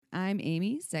I'm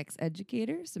Amy, sex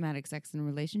educator, somatic sex and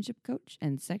relationship coach,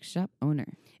 and sex shop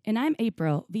owner. And I'm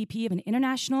April, VP of an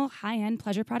international high-end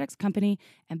pleasure products company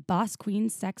and boss queen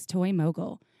sex toy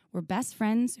mogul. We're best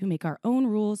friends who make our own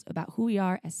rules about who we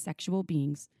are as sexual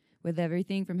beings. With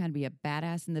everything from how to be a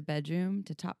badass in the bedroom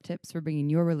to top tips for bringing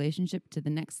your relationship to the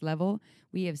next level,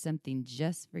 we have something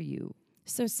just for you.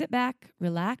 So sit back,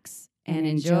 relax, And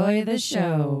enjoy the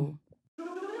show.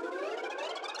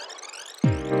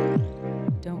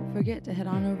 Don't forget to head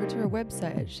on over to our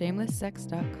website at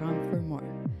shamelesssex.com for more.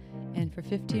 And for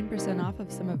 15% off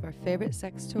of some of our favorite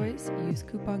sex toys, use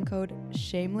coupon code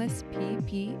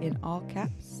SHAMELESSPP in all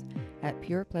caps at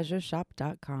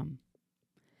purepleasureshop.com.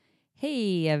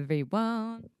 Hey,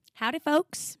 everyone. Howdy,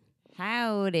 folks.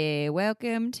 Howdy.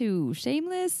 Welcome to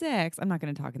Shameless Sex. I'm not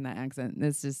going to talk in that accent.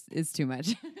 It's too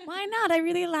much. Why not? I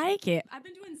really like it. I've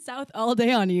been doing South all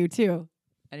day on you, too.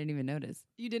 I didn't even notice.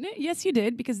 You didn't? Yes, you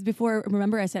did. Because before,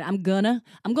 remember, I said, I'm gonna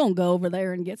go over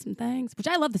there and get some things, which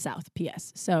I love the South,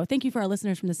 P.S. So thank you for our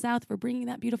listeners from the South for bringing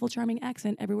that beautiful, charming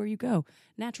accent everywhere you go,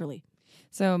 naturally.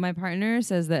 So my partner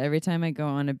says that every time I go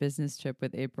on a business trip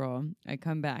with April, I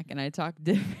come back and I talk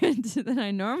different than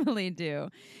I normally do.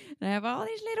 And I have all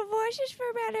these little voices for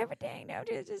about everything. No,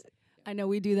 just I know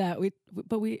we do that.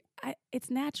 It's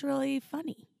naturally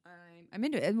funny. I'm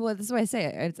into it. Well, this is why I say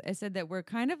it. I said that we're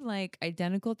kind of like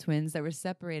identical twins that were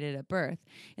separated at birth.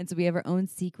 And so we have our own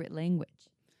secret language.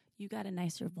 You got a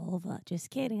nicer vulva. Just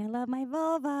kidding. I love my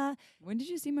vulva. When did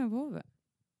you see my vulva?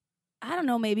 I don't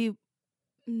know. Maybe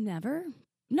never.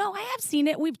 No, I have seen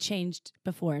it. We've changed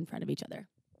before in front of each other.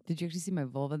 Did you actually see my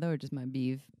vulva, though, or just my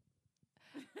beeve?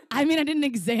 I mean, I didn't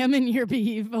examine your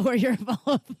beeve or your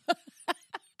vulva.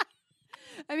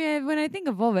 I mean, when I think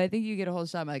of vulva, I think you get a whole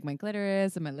shot of like my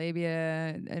clitoris and my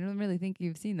labia. I don't really think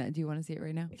you've seen that. Do you want to see it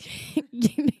right now?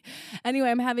 Anyway,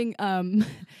 I'm having,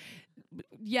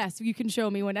 yes, you can show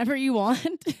me whenever you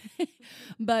want.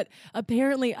 But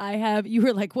apparently you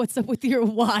were like, what's up with your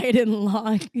wide and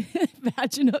long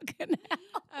vaginal canal?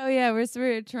 Oh, yeah.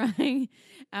 We're trying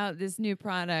out this new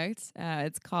product.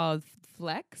 It's called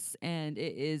Flex, and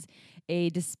it is a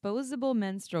disposable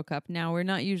menstrual cup. Now, we're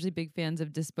not usually big fans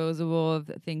of disposable of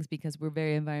things because we're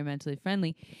very environmentally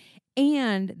friendly.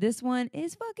 And this one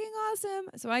is fucking awesome.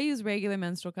 So I use regular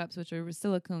menstrual cups, which are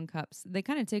silicone cups. They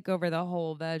kind of take over the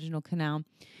whole vaginal canal.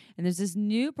 And there's this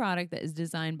new product that is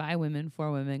designed by women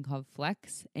for women called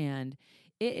Flex. And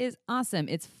it is awesome.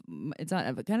 It's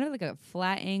on kind of like a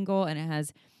flat angle,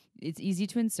 and it's easy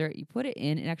to insert. You put it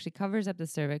in, it actually covers up the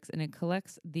cervix, and it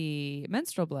collects the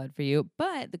menstrual blood for you.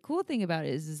 But the cool thing about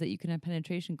it is that you can have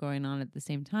penetration going on at the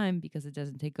same time because it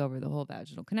doesn't take over the whole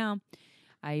vaginal canal.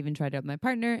 I even tried it with my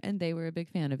partner, and they were a big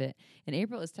fan of it. And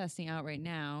April is testing out right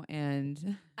now,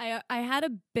 and I had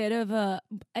a bit of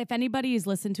if anybody's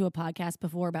listened to a podcast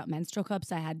before about menstrual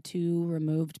cups, I had 2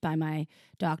 removed by my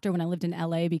doctor when I lived in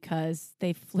LA because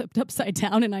they flipped upside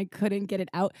down and I couldn't get it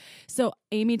out. So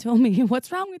Amy told me,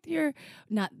 what's wrong with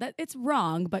not that it's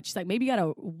wrong, but she's like, maybe you got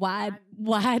a wide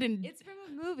and... It's from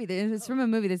a movie. It's from a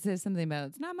movie that says something about,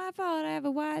 it's not my fault I have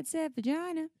a wide set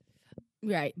vagina.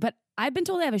 Right. But I've been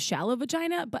told I have a shallow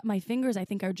vagina, but my fingers, I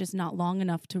think, are just not long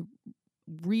enough to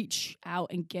reach out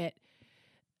and get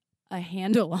a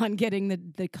handle on getting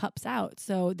the cups out.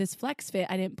 So this Flex Fit,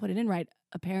 I didn't put it in right,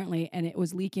 apparently, and it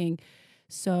was leaking.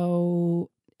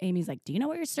 So Amy's like, do you know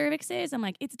where your cervix is? I'm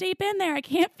like, it's deep in there. I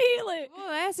can't feel it. Well,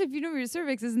 I asked if you know where your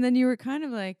cervix is, and then you were kind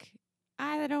of like,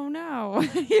 I don't know.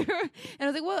 And I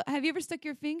was like, well, have you ever stuck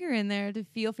your finger in there to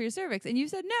feel for your cervix? And you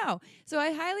said no. So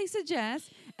I highly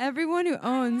suggest everyone who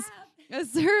owns a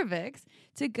cervix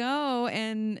to go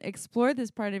and explore this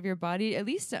part of your body, at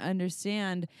least to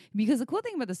understand. Because the cool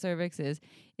thing about the cervix is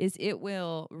it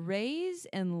will raise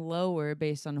and lower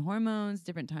based on hormones,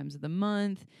 different times of the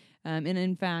month. And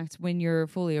in fact, when you're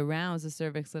fully aroused, the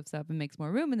cervix lifts up and makes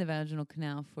more room in the vaginal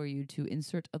canal for you to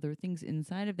insert other things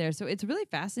inside of there. So it's really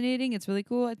fascinating. It's really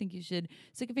cool. I think you should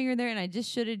stick a finger in there. And I just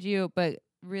shoulded you, but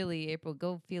really, April,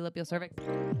 go feel up your cervix.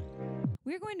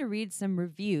 We're going to read some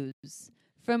reviews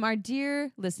from our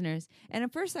dear listeners. And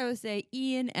at first I would say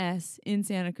Ian S. in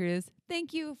Santa Cruz,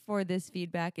 thank you for this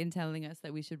feedback and telling us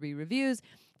that we should read reviews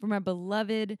from our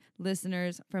beloved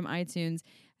listeners from iTunes.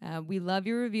 We love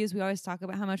your reviews. We always talk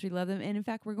about how much we love them. And in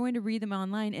fact, we're going to read them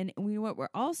online. And what we're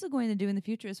also going to do in the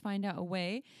future is find out a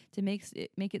way to make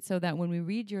it so that when we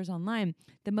read yours online,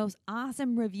 the most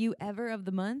awesome review ever of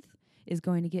the month is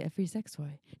going to get a free sex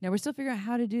toy. Now, we're still figuring out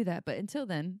how to do that. But until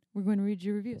then, we're going to read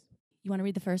your reviews. You want to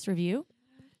read the first review?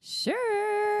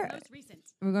 Sure. Most recent.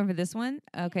 We're going for this one.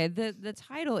 Okay. The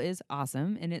title is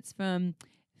awesome, and it's from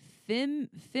Fim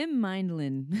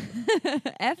Mindlin.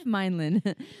 F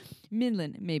Mindlin.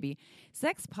 Midland, maybe.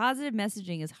 Sex positive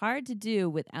messaging is hard to do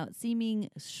without seeming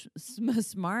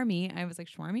smarmy. I was like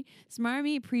schwarmy,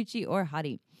 smarmy, preachy, or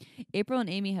haughty. April and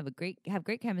Amy have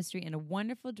great chemistry and a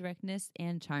wonderful directness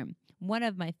and charm. One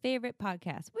of my favorite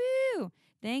podcasts. Woo!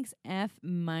 Thanks, F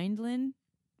Mindlin.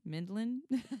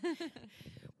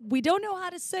 We don't know how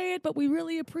to say it, but we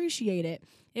really appreciate it.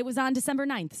 It was on December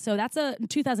 9th, so that's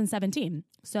 2017.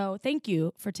 So thank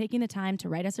you for taking the time to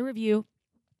write us a review.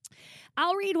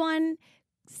 I'll read one.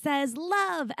 Says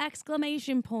love! !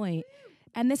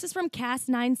 And this is from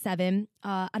Cast97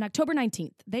 on October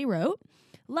 19th. They wrote,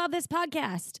 love this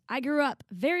podcast. I grew up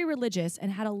very religious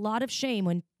and had a lot of shame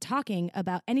when talking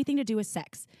about anything to do with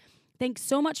sex. Thanks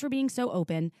so much for being so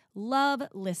open. Love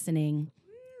listening.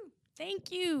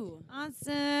 Thank you.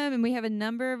 Awesome. And we have a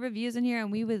number of reviews in here,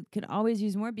 and we could always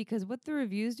use more, because what the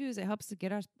reviews do is it helps to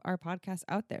get our podcast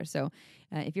out there. So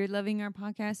if you're loving our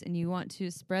podcast and you want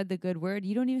to spread the good word,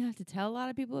 you don't even have to tell a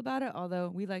lot of people about it, although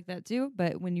we like that too.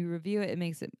 But when you review it, it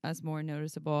makes us more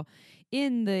noticeable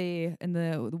in the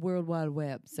World Wide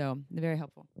Web. So they're very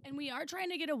helpful. And we are trying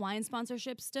to get a wine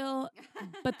sponsorship still.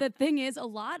 But the thing is,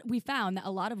 we found that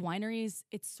a lot of wineries,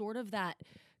 it's sort of that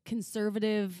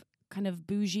conservative kind of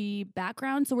bougie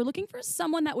background. So we're looking for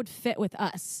someone that would fit with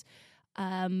us.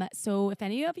 So if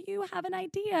any of you have an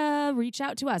idea, reach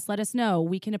out to us. Let us know.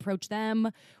 We can approach them.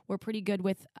 We're pretty good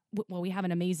with, we have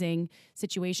an amazing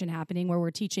situation happening where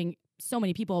we're teaching so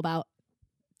many people about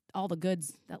all the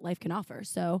goods that life can offer.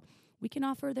 So we can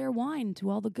offer their wine to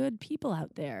all the good people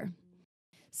out there.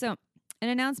 So an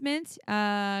announcement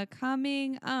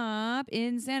coming up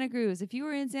in Santa Cruz. If you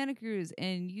are in Santa Cruz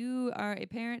and you are a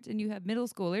parent and you have middle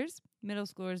schoolers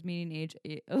meaning age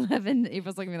 11,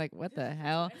 April's looking at me like, what the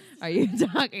hell are you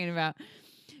talking about?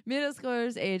 Middle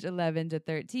schoolers age 11 to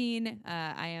 13.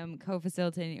 I am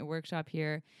co-facilitating a workshop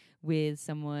here with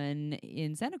someone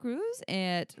in Santa Cruz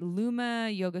at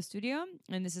Luma Yoga Studio.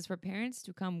 And this is for parents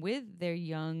to come with their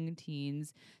young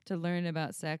teens to learn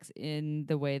about sex in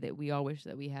the way that we all wish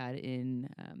that we had in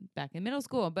back in middle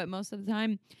school. But most of the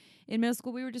time in middle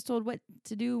school, we were just told what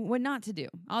to do, what not to do,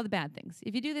 all the bad things.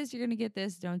 If you do this, you're going to get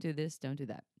this. Don't do this. Don't do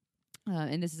that.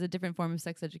 And this is a different form of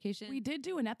sex education. We did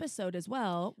do an episode as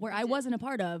well where I wasn't a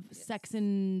part of, yes. Sex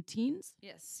in Teens.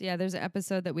 Yes. Yeah, there's an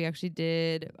episode that we actually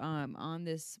did on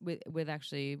this with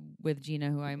Gina,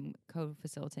 who I'm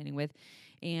co-facilitating with.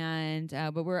 And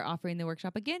but we're offering the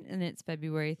workshop again, and it's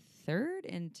February 3rd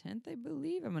and 10th, I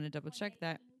believe. I'm going to double check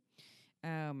that.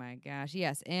 Oh my gosh.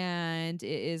 Yes. And it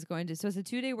is so it's a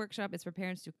 2-day workshop. It's for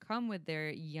parents to come with their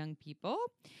young people,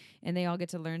 and they all get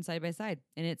to learn side by side.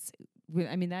 And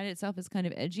that itself is kind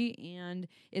of edgy, and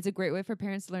it's a great way for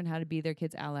parents to learn how to be their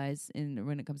kids' allies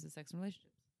when it comes to sex and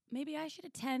relationships. Maybe I should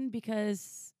attend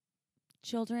because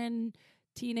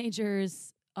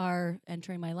teenagers are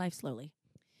entering my life slowly.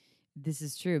 This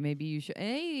is true. Maybe you should.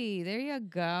 Hey, there you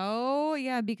go.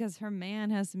 Yeah, because her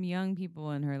man has some young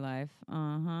people in her life.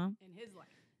 In his life.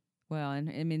 Well,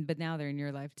 but now they're in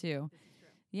your life too. This is true.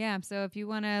 Yeah, so if you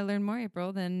want to learn more,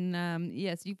 April, then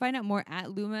yes, you find out more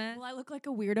at Luma. Will I look like a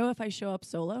weirdo if I show up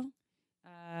solo?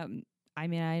 I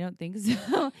don't think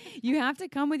so. You have to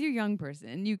come with your young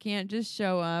person. You can't just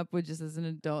show up with just as an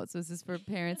adult. So this is for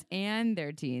parents and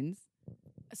their teens.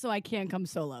 So I can't come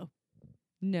solo.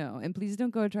 No, and please don't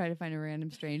go try to find a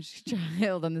random strange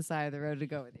child on the side of the road to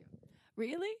go with you.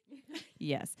 Really?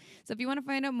 Yes. So if you want to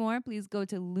find out more, please go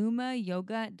to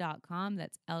lumayoga.com.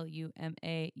 That's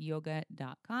LUMA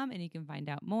yoga.com. And you can find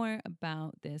out more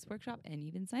about this workshop and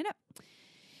even sign up.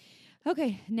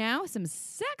 Okay, now some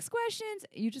sex questions.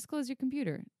 You just closed your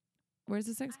computer. Where's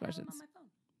the sex questions? I have them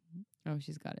on my phone. Oh,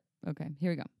 she's got it. Okay,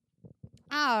 here we go.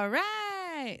 All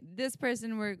right. This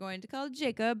person we're going to call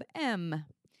Jacob M.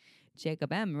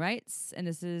 Jacob M. writes, and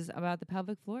this is about the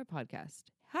Pelvic Floor podcast.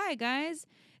 Hi, guys.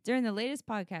 During the latest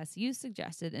podcast, you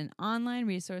suggested an online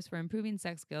resource for improving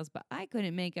sex skills, but I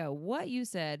couldn't make out what you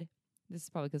said. This is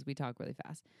probably because we talk really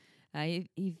fast.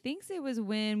 He thinks it was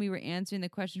when we were answering the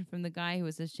question from the guy who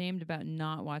was ashamed about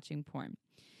not watching porn.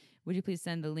 Would you please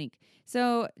send the link?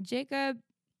 So, Jacob,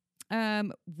 I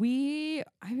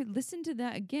listened to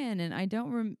that again, and I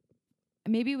don't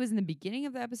maybe it was in the beginning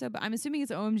of the episode, but I'm assuming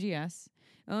it's OMGS.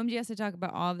 OMGS I talk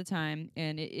about all the time,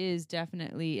 and it is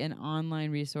definitely an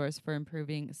online resource for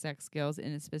improving sex skills,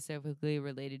 and it's specifically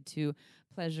related to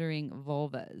pleasuring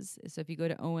vulvas. So if you go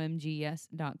to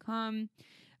omgs.com,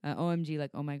 OMG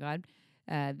like oh my god,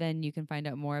 then you can find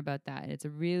out more about that. And it's a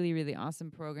really, really awesome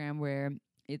program where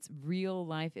it's real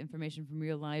life information from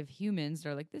real live humans that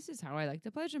are like, this is how I like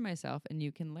to pleasure myself. And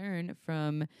you can learn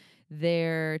from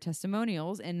their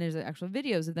testimonials. And there's actual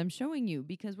videos of them showing you,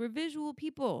 because we're visual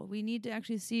people. We need to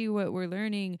actually see what we're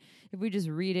learning. If we just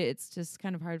read it, it's just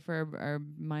kind of hard for our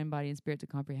mind, body, and spirit to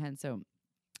comprehend. So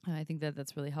I think that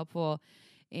that's really helpful.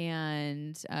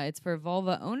 And it's for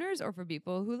vulva owners or for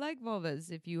people who like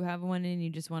vulvas. If you have one and you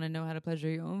just want to know how to pleasure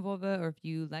your own vulva, or if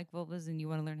you like vulvas and you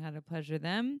want to learn how to pleasure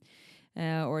them,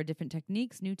 or different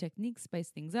techniques, new techniques,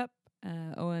 spice things up,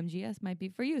 OMGS might be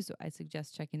for you. So I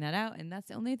suggest checking that out. And that's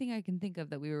the only thing I can think of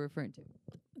that we were referring to.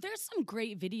 There's some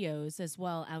great videos as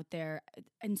well out there,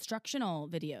 instructional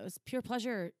videos. Pure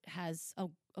Pleasure has a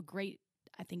great,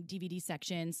 I think, DVD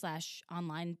section /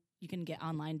 online. You can get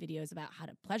online videos about how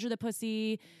to pleasure the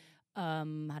pussy, how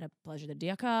to pleasure the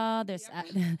diaka.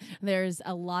 There's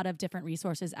a lot of different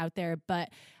resources out there, but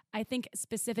I think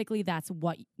specifically that's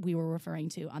what we were referring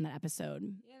to on that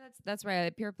episode. Yeah, that's right.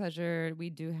 At Pure Pleasure, we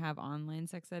do have online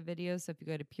sex ed videos. So if you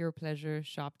go to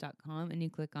purepleasureshop.com and you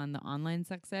click on the online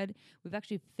sex ed, we've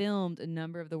actually filmed a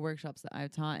number of the workshops that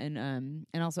I've taught, and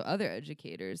also other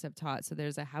educators have taught. So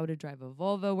there's a how to drive a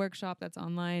vulva workshop that's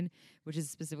online, which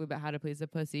is specifically about how to please the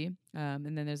pussy.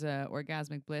 And then there's a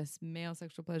orgasmic bliss, male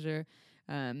sexual pleasure.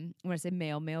 When I say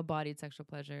male-bodied sexual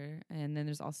pleasure. And then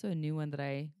there's also a new one that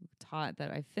I taught that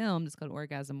I filmed. It's called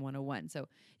Orgasm 101. So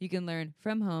you can learn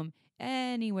from home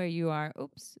anywhere you are.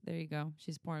 Oops, there you go.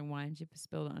 She's pouring wine. She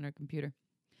spilled it on her computer.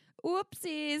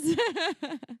 Oopsies.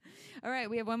 All right,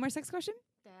 we have one more sex question.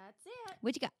 That's it.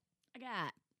 What you got? I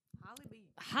got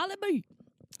Holly B.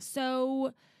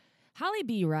 So Holly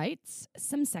B writes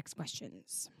some sex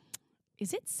questions.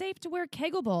 Is it safe to wear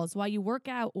Kegel balls while you work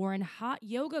out or in hot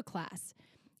yoga class?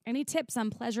 Any tips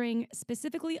on pleasuring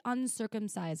specifically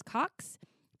uncircumcised cocks?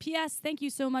 P.S. Thank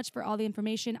you so much for all the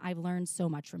information. I've learned so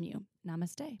much from you.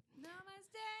 Namaste.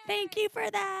 Thank you for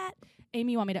that.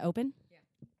 Amy, you want me to open? Yeah.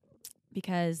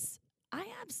 Because I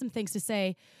have some things to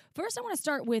say. First, I want to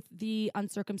start with the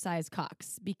uncircumcised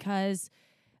cocks, because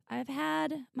I've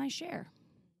had my share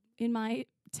in my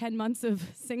 10 months of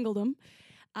singledom.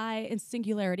 In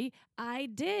singularity, I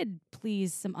did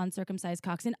please some uncircumcised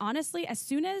cocks. And honestly, as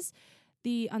soon as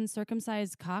the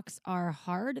uncircumcised cocks are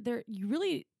hard, you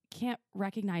really can't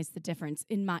recognize the difference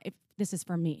if this is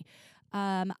for me.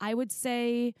 I would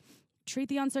say treat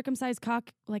the uncircumcised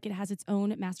cock like it has its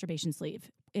own masturbation sleeve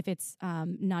if it's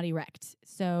not erect.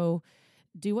 So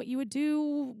do what you would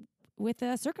do with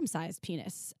a circumcised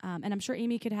penis. And I'm sure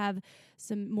Amy could have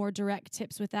some more direct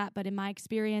tips with that. But in my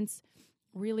experience,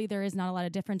 really, there is not a lot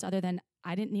of difference other than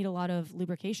I didn't need a lot of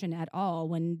lubrication at all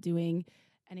when doing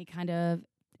any kind of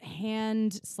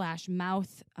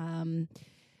hand/mouth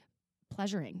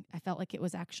pleasuring. I felt like it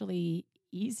was actually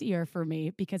easier for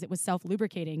me because it was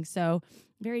self-lubricating. So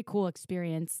very cool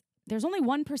experience. There's only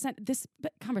 1%, this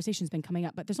conversation's been coming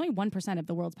up, but there's only 1% of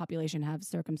the world's population have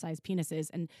circumcised penises,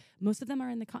 and most of them are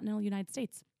in the continental United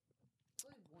States.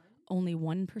 Only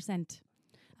 1%.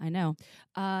 I know.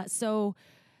 So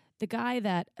the guy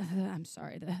that,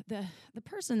 the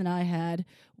person that I had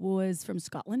was from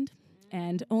Scotland,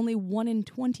 and only 1 in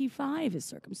 25 is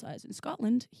circumcised in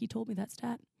Scotland. He told me that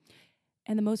stat.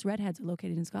 And the most redheads are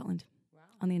located in Scotland. Wow.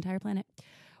 On the entire planet.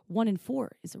 1 in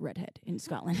 4 is a redhead in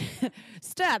Scotland.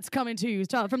 Stats coming to you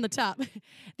from the top.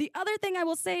 The other thing I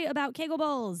will say about Kegel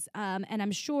balls, and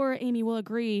I'm sure Amy will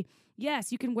agree,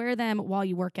 yes, you can wear them while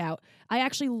you work out. I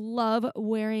actually love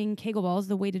wearing Kegel balls,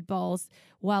 the weighted balls,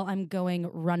 while I'm going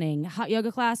running. Hot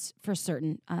yoga class, for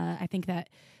certain. I think that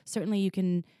certainly you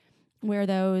can wear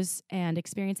those and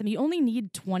experience them. You only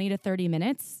need 20 to 30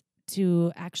 minutes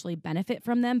to actually benefit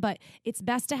from them, but it's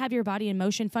best to have your body in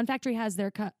motion. Fun Factory has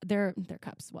their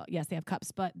cups. Well, yes, they have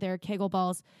cups, but they're Kegel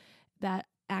balls that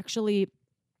actually,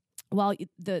 while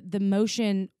the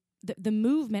motion, the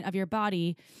movement of your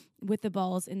body with the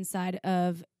balls inside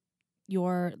of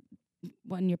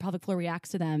when your pelvic floor reacts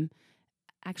to them,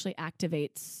 actually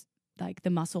activates like the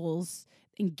muscles,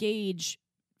 engage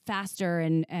faster,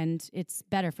 and it's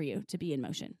better for you to be in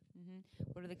motion.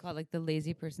 What do they call it? Like the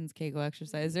lazy person's Kegel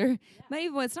exerciser. Yeah.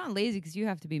 Well, it's not lazy because you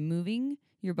have to be moving.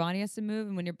 Your body has to move.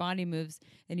 And when your body moves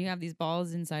and you have these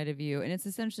balls inside of you, and it's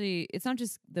essentially, it's not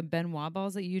just the Benoit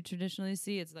balls that you traditionally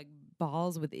see. It's like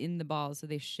balls within the balls. So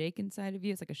they shake inside of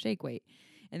you. It's like a shake weight.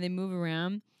 And they move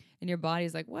around and your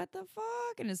body's like, what the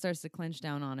fuck? And it starts to clench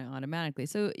down on it automatically.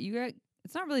 So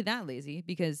it's not really that lazy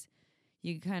because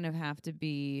you kind of have to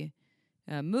be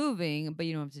moving, but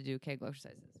you don't have to do Kegel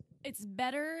exercises. It's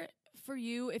better for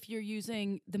you if you're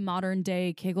using the modern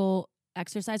day Kegel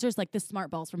exercisers like the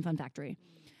smart balls from Fun Factory,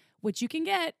 which you can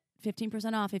get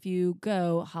 15% off if you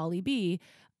go Holly B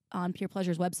on Pure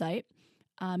Pleasure's website.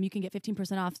 You can get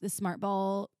 15% off the Smart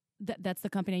Ball. That's the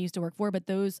company I used to work for. But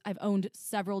those, I've owned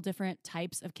several different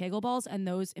types of Kegel balls, and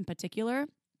those in particular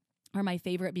are my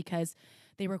favorite because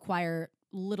they require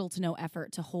little to no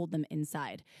effort to hold them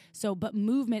inside. So, but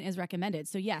movement is recommended.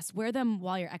 So yes, wear them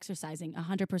while you're exercising.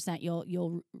 100%,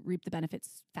 you'll reap the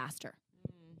benefits faster.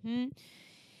 Mm-hmm.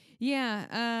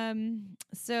 Yeah.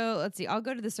 So let's see. I'll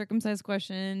go to the circumcised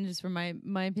question just for my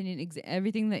opinion.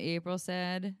 Everything that April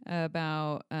said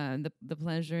about the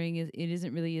pleasuring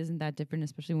isn't that different,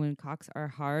 especially when cocks are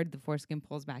hard. The foreskin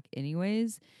pulls back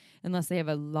anyways, unless they have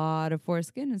a lot of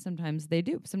foreskin, and sometimes they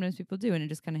do. Sometimes people do, and it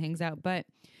just kind of hangs out. But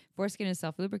foreskin is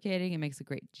self-lubricating. It makes a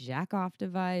great jack-off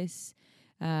device.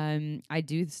 I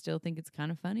do still think it's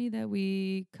kind of funny that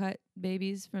we cut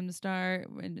babies from the start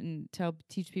and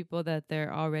teach people that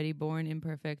they're already born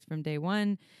imperfect from day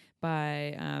one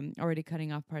by already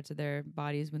cutting off parts of their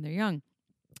bodies when they're young.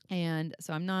 And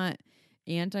so I'm not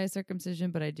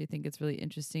anti-circumcision, but I do think it's really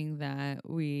interesting that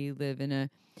we live in a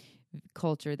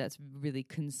culture that's really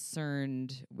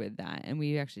concerned with that. And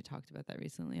we actually talked about that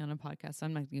recently on a podcast, so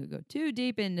I'm not going to go too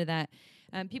deep into that.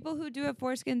 People who do have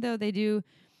foreskin, though, they do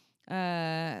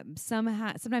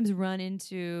sometimes run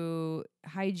into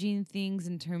hygiene things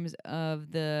in terms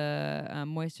of the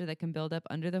moisture that can build up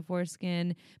under the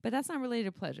foreskin, but that's not related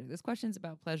to pleasure. This question's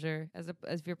about pleasure. As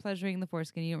if you're pleasuring the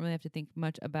foreskin, you don't really have to think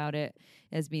much about it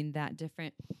as being that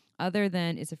different, other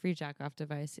than it's a free jack-off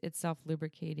device. It's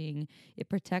self-lubricating. It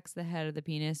protects the head of the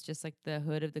penis just like the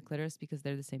hood of the clitoris because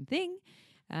they're the same thing.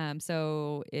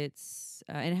 So it's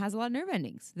and it has a lot of nerve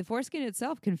endings. The foreskin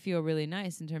itself can feel really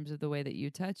nice in terms of the way that you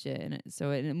touch it,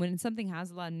 and when something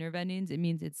has a lot of nerve endings, it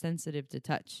means it's sensitive to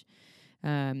touch.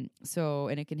 And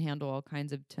it can handle all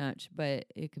kinds of touch, but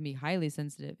it can be highly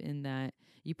sensitive in that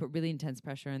you put really intense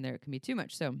pressure in there. It can be too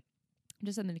much. So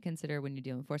just something to consider when you're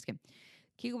dealing with foreskin.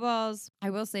 Kegel balls, I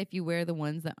will say if you wear the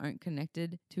ones that aren't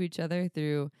connected to each other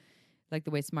through like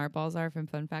the way Smart Balls are from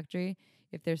Fun Factory,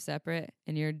 if they're separate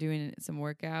and you're doing some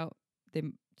workout, they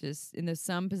just, in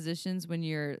some positions when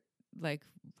you're like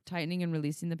tightening and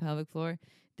releasing the pelvic floor,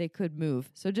 they could move.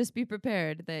 So just be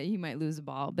prepared that you might lose a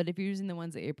ball. But if you're using the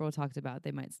ones that April talked about,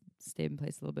 they might stay in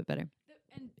place a little bit better.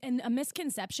 And a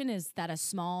misconception is that a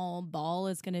small ball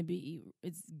is going to be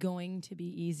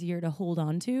easier to hold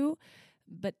on to.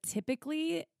 But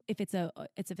typically, if it's a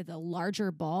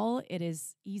larger ball, it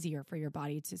is easier for your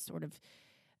body to sort of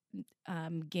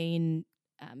gain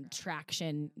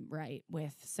traction right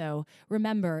with. So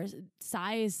remember,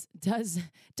 size does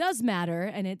matter,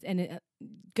 and it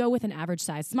go with an average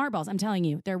size. Smart balls, I'm telling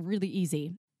you, they're really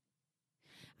easy.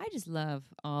 I just love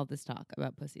all this talk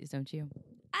about pussies, don't you?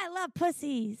 I love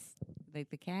pussies.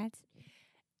 Like the cats?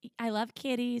 I love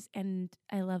kitties, and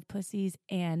I love pussies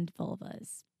and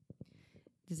vulvas.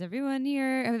 Does everyone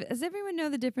know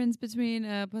the difference between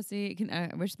a pussy?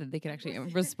 I wish that they could actually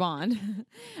respond.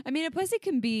 I mean, a pussy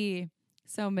can be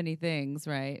so many things,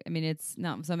 right? I mean, it's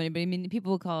not so many, but I mean,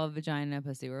 people will call a vagina a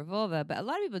pussy or a vulva, but a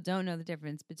lot of people don't know the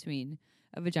difference between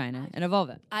a vagina and a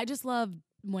vulva. I just love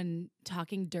when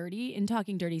talking dirty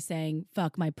saying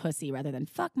fuck my pussy rather than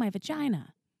fuck my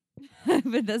vagina.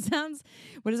 But that sounds,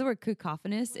 what is the word,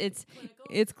 cacophonous? It's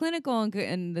clinical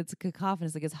and it's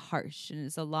cacophonous, like it's harsh and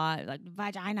it's a lot like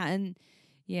vagina, and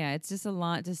yeah, it's just a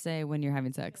lot to say when you're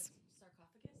having sex.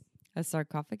 A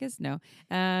sarcophagus? No.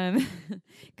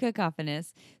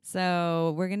 Cacophonous.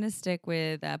 So we're going to stick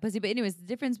with pussy. But anyways, the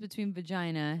difference between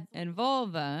vagina and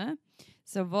vulva.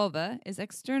 So vulva is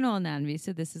external anatomy.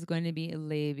 So this is going to be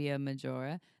labia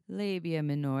majora, labia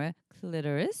minora,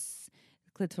 clitoris,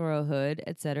 clitoral hood,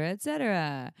 etc.,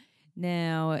 etc.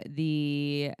 Now,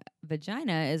 the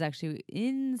vagina is actually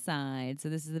inside. So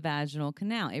this is the vaginal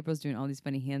canal. April's doing all these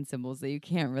funny hand symbols that you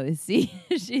can't really see.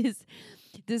 She's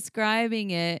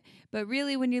describing it. But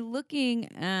really, when you're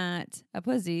looking at a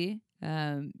pussy,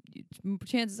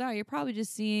 chances are you're probably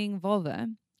just seeing vulva.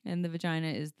 And the vagina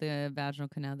is the vaginal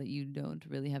canal that you don't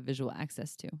really have visual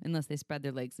access to unless they spread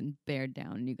their legs and bear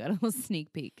down and you got a little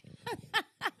sneak peek.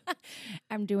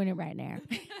 I'm doing it right now.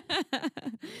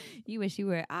 You wish you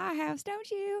were at our house, don't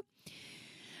you?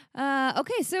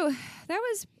 Okay, so that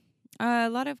was a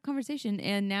lot of conversation,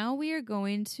 and now we are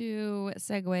going to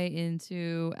segue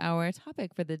into our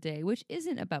topic for the day, which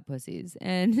isn't about pussies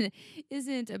and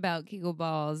isn't about Kegel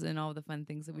balls and all the fun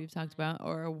things that we've talked about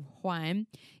or wine.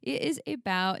 It is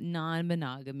about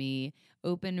non-monogamy,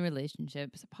 open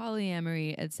relationships,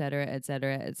 polyamory, etc.,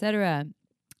 etc., etc.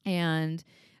 And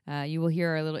you will hear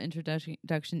our little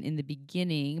introduction in the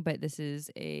beginning, but this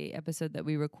is a episode that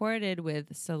we recorded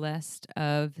with Celeste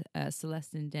of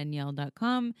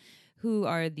CelesteandDanielle.com, who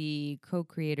are the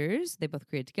co-creators, they both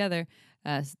create together,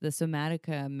 the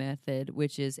Somatica method,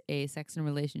 which is a sex and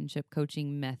relationship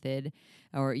coaching method,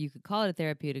 or you could call it a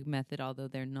therapeutic method, although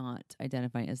they're not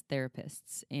identifying as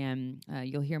therapists. And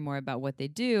you'll hear more about what they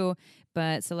do.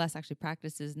 But Celeste actually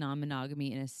practices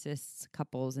non-monogamy and assists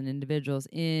couples and individuals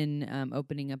in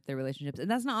opening up their relationships. And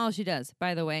that's not all she does,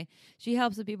 by the way. She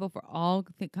helps the people for all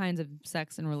kinds of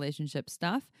sex and relationship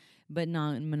stuff, but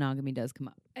non-monogamy does come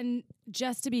up. And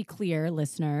just to be clear,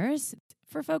 listeners,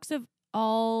 for folks of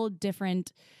all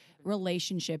different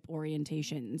relationship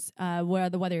orientations,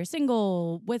 whether you're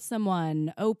single, with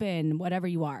someone, open, whatever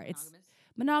you are, it's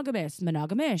monogamous,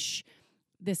 monogamish.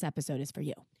 This episode is for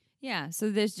you. Yeah, so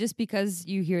there's just because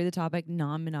you hear the topic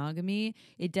non-monogamy,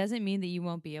 it doesn't mean that you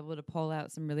won't be able to pull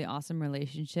out some really awesome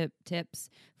relationship tips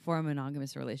for a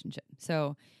monogamous relationship.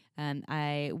 So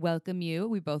I welcome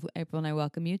you. April and I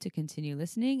welcome you to continue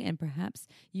listening, and perhaps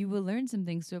you will learn some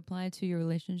things to apply to your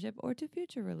relationship or to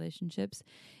future relationships.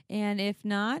 And if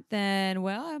not, then,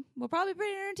 well, we'll probably be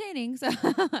pretty entertaining, so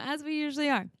as we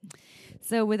usually are.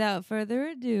 So without further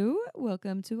ado,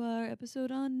 welcome to our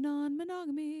episode on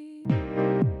non-monogamy.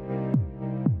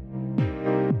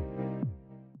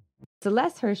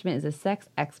 Celeste Hirschman is a sex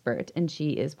expert, and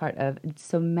she is part of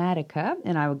Somatica,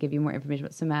 and I will give you more information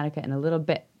about Somatica in a little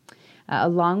bit.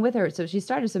 Along with her, so she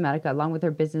started Somatica along with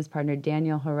her business partner,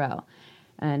 Daniel Harrell,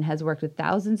 and has worked with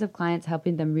thousands of clients,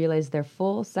 helping them realize their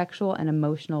full sexual and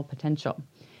emotional potential.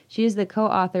 She is the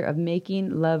co-author of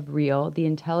Making Love Real, the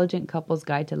Intelligent Couple's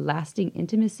Guide to Lasting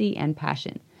Intimacy and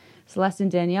Passion. Celeste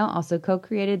and Danielle also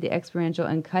co-created the experiential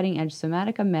and cutting-edge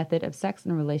Somatica method of sex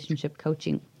and relationship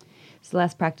coaching.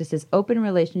 Celeste practices open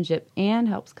relationship and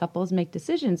helps couples make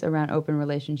decisions around open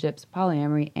relationships,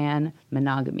 polyamory, and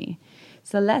monogamy.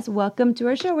 Celeste, welcome to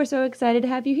our show. We're so excited to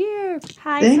have you here.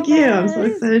 Hi, Thank Celeste. you. I'm so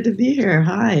excited to be here.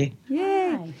 Hi.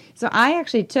 Yay. Hi. So I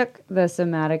actually took the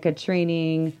Somatica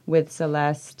training with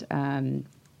Celeste,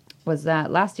 was that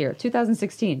last year,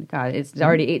 2016. God, it's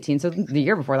already 18, so the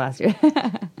year before last year.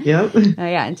 Yep.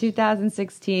 Yeah, in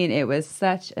 2016, it was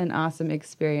such an awesome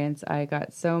experience. I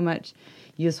got so much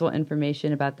useful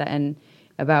information about that and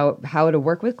about how to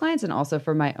work with clients, and also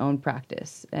for my own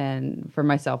practice and for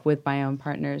myself with my own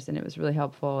partners. And it was really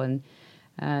helpful. And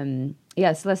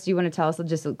yeah, Celeste, do you want to tell us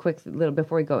just a quick little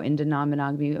before we go into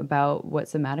non-monogamy about what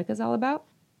Somatica is all about?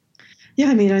 Yeah,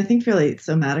 I mean, I think really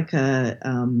Somatica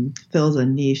fills a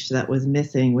niche that was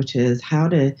missing, which is how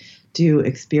to do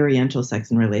experiential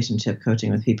sex and relationship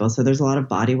coaching with people. So there's a lot of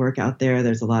body work out there.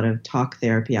 There's a lot of talk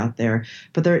therapy out there,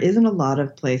 but there isn't a lot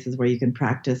of places where you can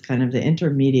practice kind of the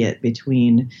intermediate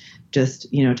between just,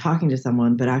 talking to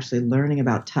someone, but actually learning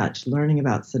about touch, learning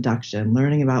about seduction,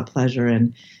 learning about pleasure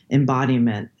and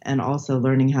embodiment, and also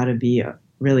learning how to be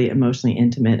really emotionally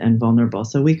intimate and vulnerable.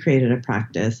 So we created a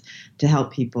practice to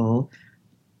help people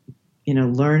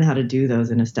learn how to do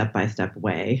those in a step-by-step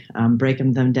way, break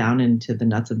them down into the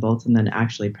nuts and bolts, and then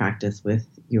actually practice with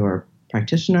your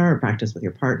practitioner or practice with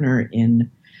your partner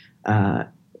in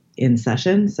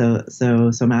session. So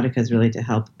Somatica is really to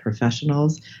help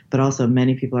professionals, but also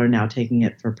many people are now taking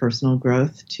it for personal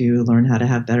growth to learn how to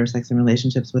have better sex and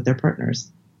relationships with their partners.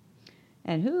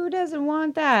 And who doesn't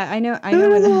want that? I know.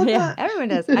 Yeah, everyone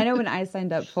does. I know when I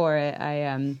signed up for it,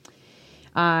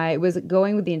 I was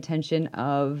going with the intention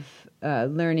of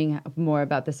learning more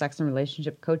about the sex and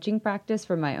relationship coaching practice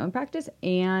for my own practice,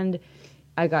 and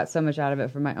I got so much out of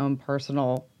it for my own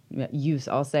personal use,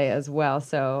 I'll say, as well.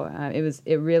 So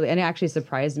it really, and it actually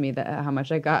surprised me that how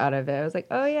much I got out of it. I was like,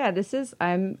 oh yeah,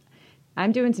 I'm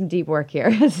doing some deep work here.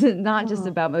 It's not just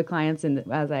about my clients and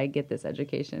as I get this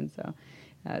education. So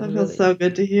that feels so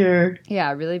good to hear.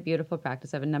 Yeah, really beautiful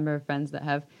practice. I have a number of friends that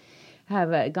have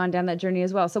gone down that journey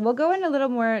as well. So we'll go in a little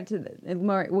more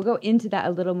we'll go into that a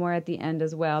little more at the end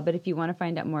as well. But if you want to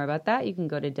find out more about that, you can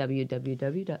go to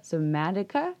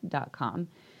www.somatica.com.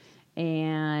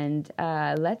 And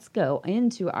let's go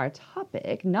into our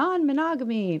topic,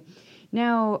 non-monogamy.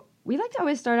 Now, we like to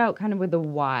always start out kind of with the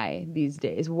why these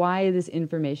days, why this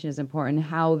information is important,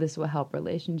 how this will help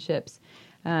relationships.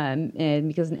 And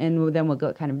then we'll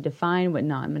go kind of define what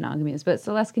non-monogamy is. But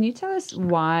Celeste, can you tell us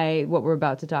why what we're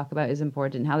about to talk about is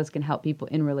important, how this can help people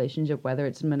in relationship, whether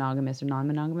it's monogamous or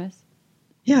non-monogamous?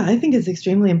 Yeah, I think it's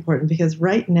extremely important because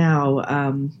right now,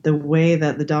 the way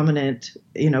that the dominant,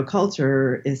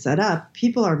 culture is set up,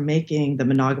 people are making the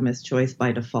monogamous choice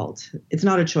by default. It's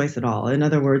not a choice at all. In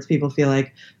other words, people feel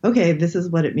like, okay, this is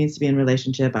what it means to be in a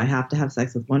relationship. I have to have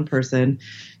sex with one person,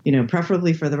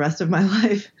 preferably for the rest of my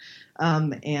life.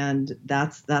 And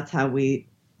that's how we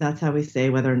say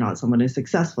whether or not someone is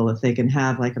successful, if they can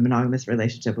have like a monogamous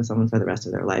relationship with someone for the rest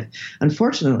of their life.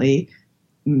 Unfortunately,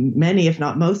 many, if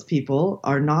not most people,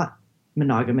 are not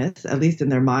monogamous, at least in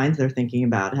their minds. They're thinking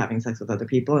about having sex with other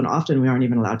people, and often we aren't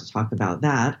even allowed to talk about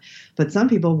that. But some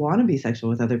people want to be sexual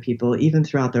with other people even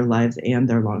throughout their lives and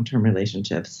their long-term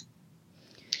relationships.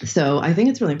 So I think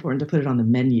it's really important to put it on the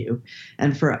menu,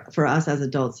 and for us as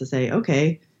adults to say,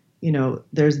 okay,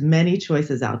 there's many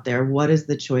choices out there. What is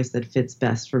the choice that fits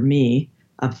best for me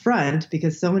up front?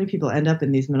 Because so many people end up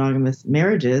in these monogamous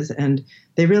marriages and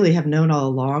they really have known all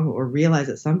along or realize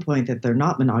at some point that they're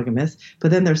not monogamous, but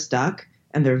then they're stuck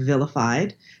and they're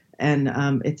vilified.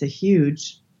 And it's a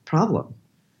huge problem.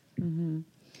 Mm-hmm.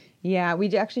 Yeah, we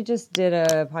actually just did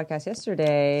a podcast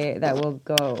yesterday that will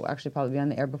go, actually probably be on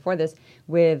the air before this,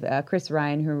 with Chris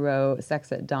Ryan, who wrote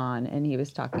Sex at Dawn, and he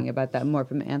was talking about that more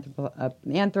from an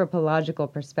anthropological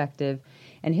perspective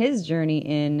and his journey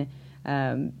in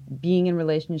being in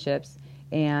relationships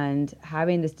and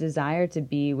having this desire to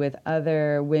be with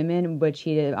other women, which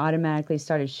he automatically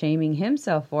started shaming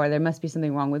himself for. There must be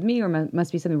something wrong with me, or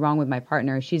must be something wrong with my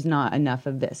partner. She's not enough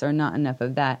of this or not enough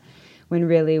of that. When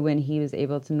really, when he was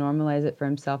able to normalize it for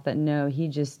himself, that no, he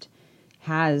just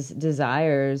has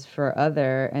desires for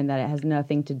other, and that it has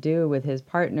nothing to do with his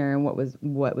partner and what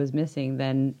was missing,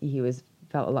 then he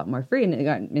felt a lot more free, and it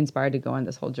got inspired to go on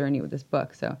this whole journey with this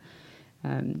book. So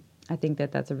I think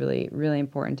that's a really, really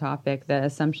important topic. The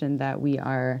assumption that we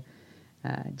are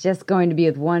just going to be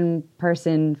with one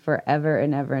person forever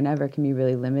and ever and ever can be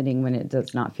really limiting when it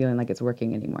does not feeling like it's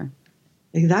working anymore.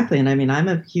 Exactly. And I mean, I'm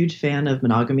a huge fan of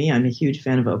monogamy. I'm a huge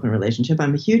fan of open relationship.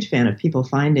 I'm a huge fan of people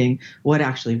finding what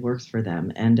actually works for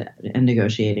them and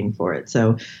negotiating for it.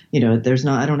 So, I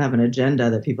don't have an agenda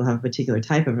that people have a particular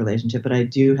type of relationship, but I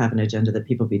do have an agenda that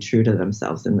people be true to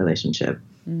themselves in relationship.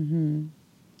 Mm-hmm.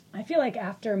 I feel like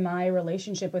after my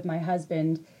relationship with my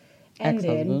husband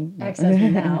ended,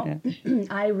 ex-husband now,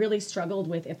 I really struggled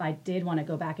with if I did want to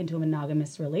go back into a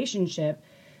monogamous relationship,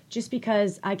 just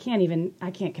because I can't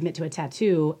commit to a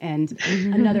tattoo, and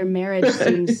another marriage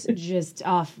seems just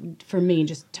off for me,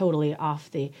 just totally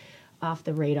off the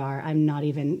radar. I'm not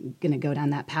even going to go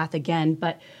down that path again,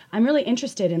 but I'm really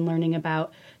interested in learning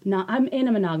about, I'm in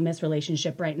a monogamous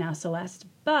relationship right now, Celeste,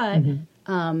 but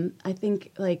I think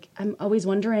I'm always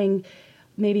wondering,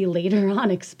 maybe later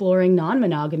on exploring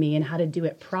non-monogamy and how to do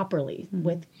it properly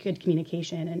with good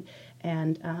communication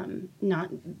and not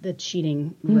the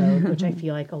cheating road, which I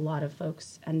feel like a lot of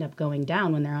folks end up going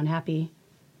down when they're unhappy.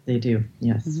 They do,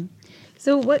 yes. Mm-hmm.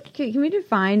 So what can we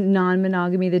define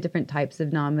non-monogamy, the different types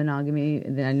of non-monogamy?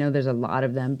 I know there's a lot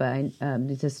of them, but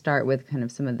to start with kind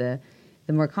of some of the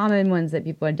more common ones that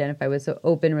people identify with, so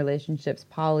open relationships,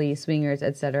 poly, swingers,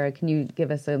 etc. Can you give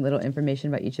us a little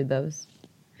information about each of those?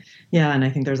 Yeah, and I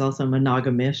think there's also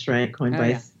monogamish, right, coined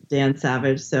by Dan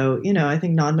Savage. So, I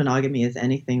think non-monogamy is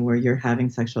anything where you're having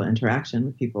sexual interaction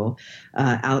with people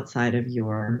outside of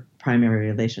your primary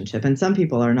relationship. And some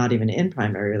people are not even in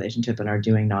primary relationship and are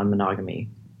doing non-monogamy.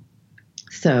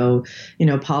 So,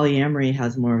 polyamory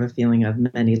has more of a feeling of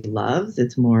many loves.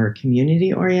 It's more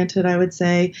community oriented, I would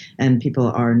say. And people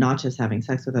are not just having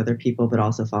sex with other people, but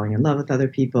also falling in love with other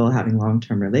people, having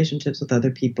long-term relationships with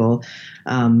other people.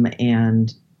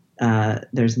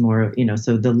 There's more,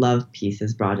 so the love piece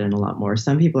is brought in a lot more.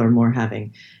 Some people are more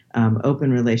having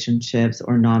open relationships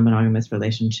or non-monogamous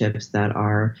relationships that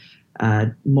are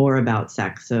more about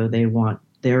sex. So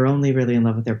they're only really in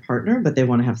love with their partner, but they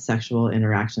want to have sexual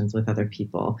interactions with other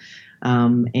people.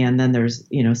 And then there's,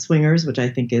 swingers, which I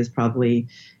think is probably,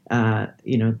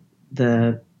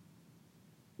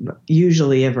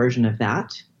 usually a version of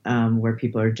that. Where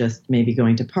people are just maybe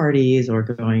going to parties or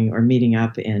meeting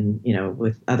up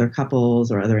with other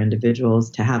couples or other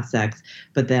individuals to have sex,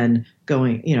 but then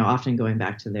often going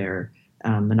back to their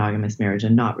monogamous marriage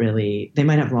and not really, they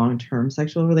might have long-term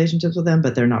sexual relationships with them,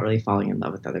 but they're not really falling in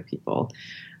love with other people.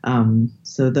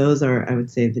 So those are, I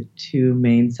would say, the two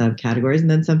main subcategories. And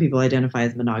then some people identify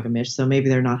as monogamish. So maybe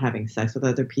they're not having sex with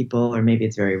other people, or maybe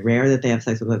it's very rare that they have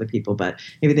sex with other people, but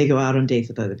maybe they go out on dates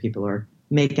with other people or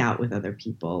make out with other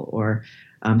people or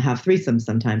have threesomes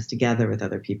sometimes together with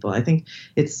other people. I think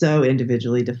it's so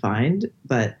individually defined,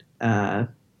 but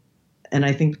and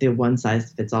I think the one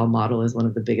size fits all model is one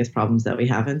of the biggest problems that we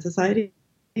have in society.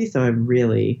 So I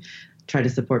really try to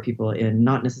support people in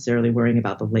not necessarily worrying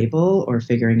about the label or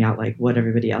figuring out what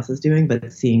everybody else is doing,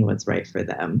 but seeing what's right for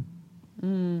them.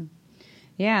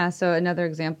 Yeah, so another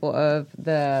example of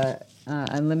the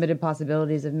unlimited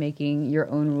possibilities of making your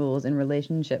own rules in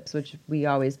relationships, which we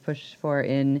always push for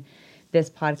in this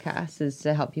podcast, is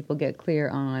to help people get clear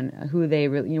on who they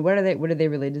really, what do they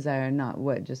really desire, and not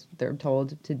what just they're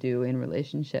told to do in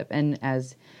relationship. And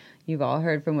as you've all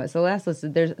heard from what Celeste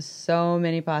listed, there's so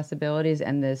many possibilities,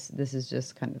 and this is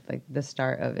just kind of like the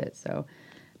start of it. So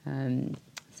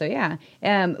So yeah,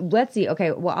 let's see.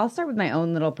 Okay, well, I'll start with my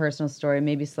own little personal story.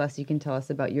 Maybe Celeste, you can tell us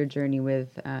about your journey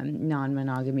with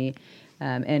non-monogamy.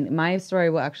 And my story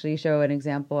will actually show an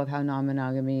example of how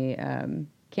non-monogamy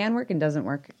can work and doesn't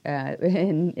work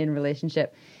in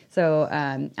relationship. So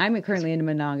I'm currently in a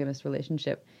monogamous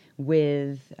relationship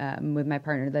with my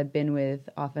partner that I've been with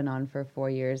off and on for 4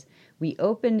 years. We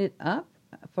opened it up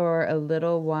for a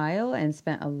little while and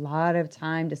spent a lot of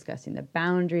time discussing the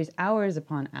boundaries, hours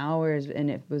upon hours,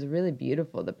 and it was really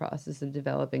beautiful, the process of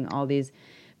developing all these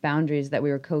boundaries that we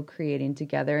were co-creating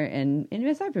together. And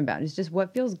aside from boundaries, just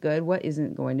what feels good, what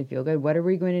isn't going to feel good, what are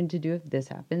we going to do if this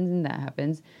happens and that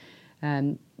happens.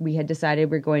 We had decided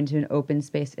we're going to an open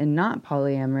space and not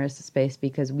polyamorous space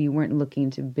because we weren't looking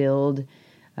to build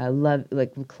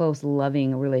close,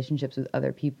 loving relationships with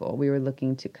other people. We were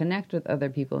looking to connect with other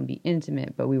people and be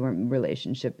intimate, but we weren't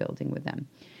relationship building with them.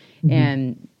 Mm-hmm.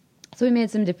 And so we made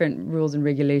some different rules and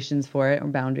regulations for it, or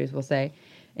boundaries, we'll say.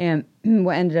 And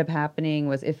what ended up happening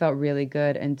was it felt really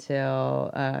good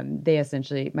until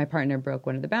my partner broke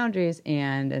one of the boundaries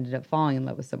and ended up falling in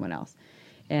love with someone else.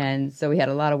 And so we had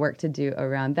a lot of work to do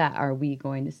around that. Are we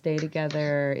going to stay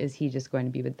together? Is he just going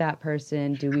to be with that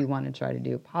person? Do we want to try to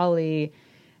do poly?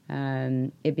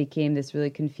 It became this really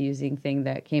confusing thing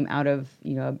that came out of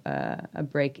a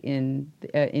break in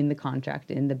the contract,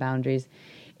 in the boundaries,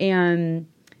 and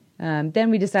then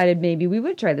we decided maybe we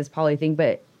would try this poly thing,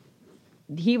 but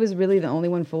he was really the only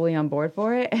one fully on board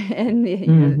for it,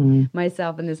 and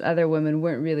myself and this other woman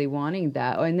weren't really wanting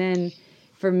that. And then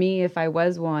for me, if I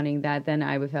was wanting that, then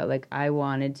I would felt like I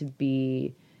wanted to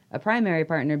be a primary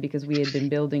partner because we had been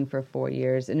building for 4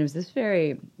 years. And it was this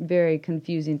very, very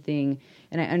confusing thing.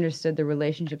 And I understood the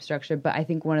relationship structure. But I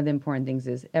think one of the important things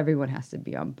is everyone has to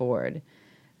be on board,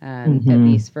 at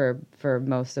least for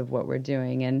most of what we're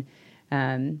doing.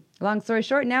 And long story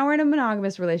short, now we're in a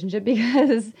monogamous relationship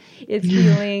because it's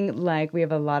feeling like we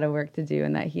have a lot of work to do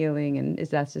in that healing. And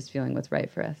that's just feeling what's right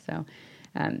for us. So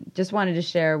just wanted to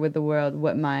share with the world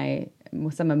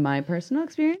some of my personal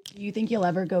experience. Do you think you'll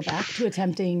ever go back to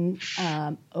attempting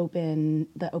the open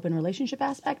relationship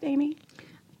aspect, Amy?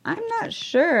 I'm not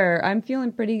sure. I'm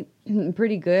feeling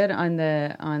pretty good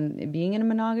on being in a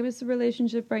monogamous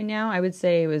relationship right now. I would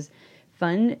say it was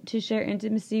fun to share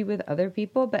intimacy with other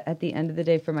people, but at the end of the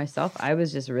day, for myself, I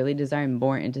was just really desiring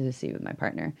more intimacy with my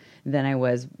partner than I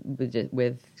was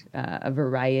with a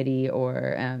variety,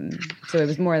 or so it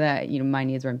was more that my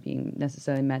needs weren't being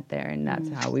necessarily met there, and that's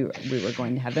how we were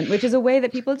going to have them, which is a way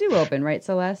that people do open, right,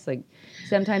 Celeste? Like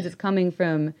sometimes it's coming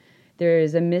from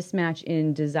there's a mismatch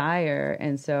in desire,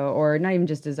 and so, or not even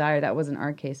just desire, that wasn't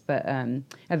our case, but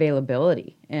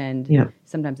availability, and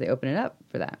sometimes they open it up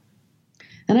for that.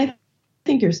 And I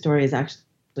think your story is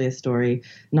actually a story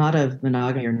not of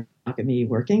monogamy or monogamy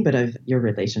working, but of your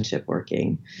relationship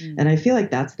working. And I feel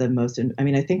like that's the most,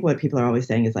 I think what people are always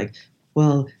saying is like,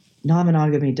 well,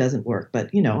 non-monogamy doesn't work.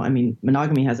 But,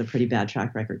 monogamy has a pretty bad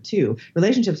track record too.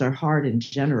 Relationships are hard in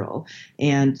general.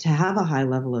 And to have a high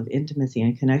level of intimacy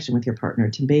and connection with your partner,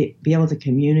 to be able to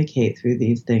communicate through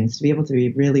these things, to be able to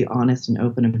be really honest and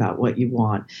open about what you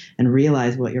want and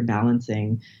realize what you're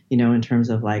balancing, in terms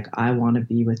of like, I want to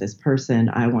be with this person,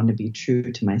 I want to be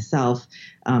true to myself,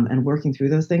 and working through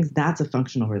those things, that's a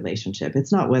functional relationship.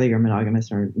 It's not whether you're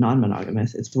monogamous or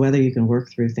non-monogamous. It's whether you can work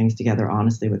through things together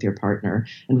honestly with your partner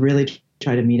and really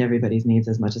try to meet everybody's needs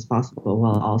as much as possible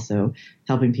while also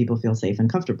helping people feel safe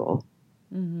and comfortable.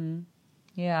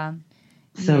 Yeah.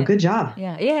 So good job.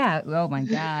 Yeah. Oh my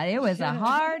God. It was a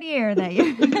hard year that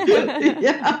year.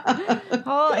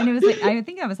 And it was like, I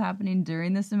think that was happening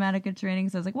during the Somatica training.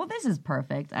 So I was like, well, this is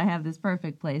perfect. I have this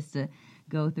perfect place to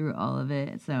go through all of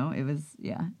it. So it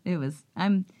was,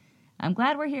 I'm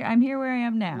glad we're here. I'm here where I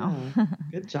am now.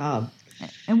 Good job.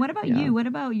 And what about you? What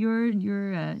about your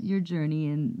journey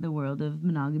in the world of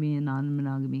monogamy and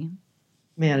non-monogamy?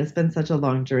 Man, it's been such a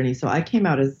long journey. So I came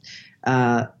out as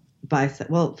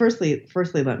well, firstly,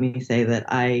 let me say that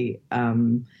I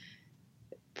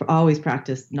always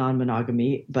practiced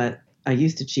non-monogamy, but I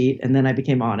used to cheat and then I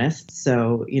became honest.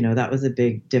 So, that was a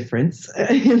big difference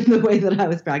in the way that I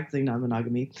was practicing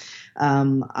non-monogamy.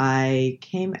 I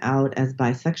came out as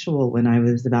bisexual when I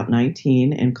was about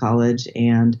 19 in college.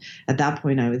 And at that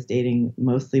point I was dating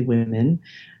mostly women,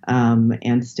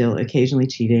 and still occasionally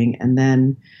cheating. And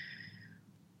then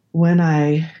when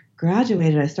I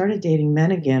graduated, I started dating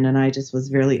men again, and I just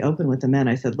was really open with the men.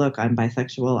 I said, look, I'm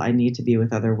bisexual. I need to be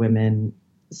with other women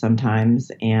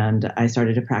sometimes. And I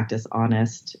started to practice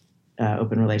honest,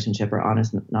 open relationship or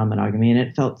honest non-monogamy. And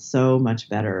it felt so much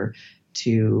better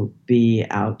to be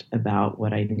out about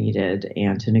what I needed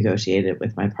and to negotiate it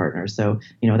with my partner. So,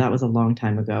 that was a long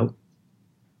time ago,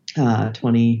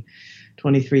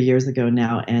 23 years ago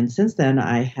now. And since then,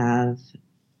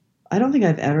 I don't think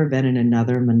I've ever been in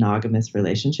another monogamous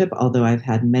relationship, although I've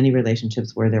had many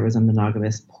relationships where there was a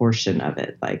monogamous portion of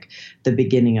it. Like the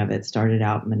beginning of it started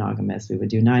out monogamous. We would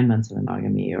do 9 months of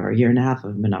monogamy or a year and a half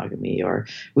of monogamy, or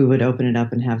we would open it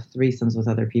up and have threesomes with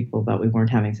other people, but we weren't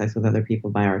having sex with other people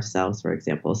by ourselves, for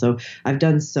example. So I've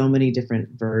done so many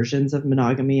different versions of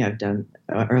monogamy.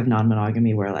 Or of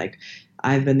non-monogamy, where like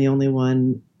I've been the only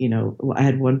one, I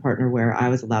had one partner where I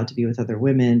was allowed to be with other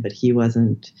women, but he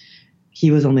wasn't. He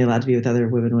was only allowed to be with other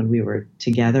women when we were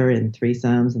together in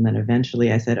threesomes. And then eventually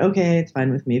I said, okay, it's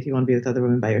fine with me if you want to be with other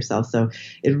women by yourself. So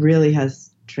it really has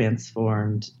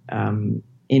transformed in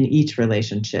each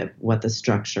relationship what the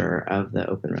structure of the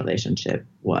open relationship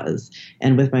was.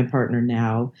 And with my partner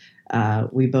now,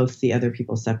 we both see other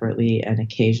people separately, and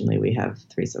occasionally we have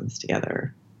threesomes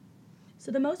together.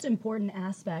 So the most important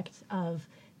aspect of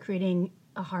creating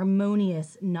a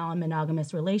harmonious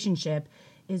non-monogamous relationship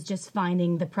is just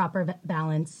finding the proper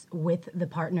balance with the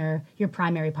partner, your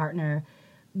primary partner,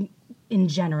 in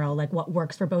general, like what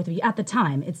works for both of you at the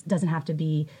time. It doesn't have to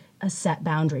be a set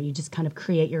boundary. You just kind of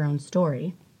create your own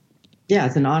story. Yeah,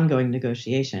 it's an ongoing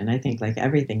negotiation. I think like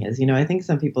everything is, I think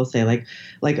some people say like,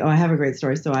 oh, I have a great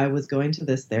story. So I was going to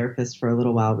this therapist for a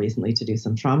little while recently to do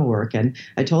some trauma work. And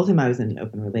I told him I was in an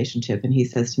open relationship. And he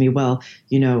says to me, well,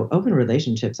 open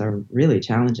relationships are really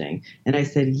challenging. And I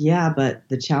said, yeah, but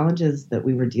the challenges that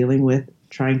we were dealing with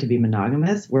trying to be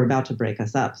monogamous were about to break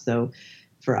us up. So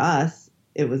for us,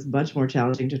 it was much more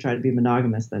challenging to try to be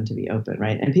monogamous than to be open,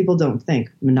 right? And people don't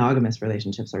think monogamous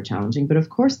relationships are challenging, but of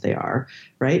course they are,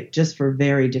 right? Just for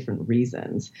very different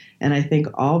reasons. And I think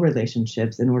all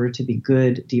relationships, in order to be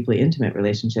good, deeply intimate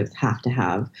relationships, have to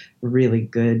have really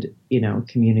good,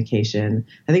 communication.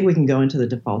 I think we can go into the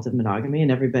default of monogamy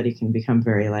and everybody can become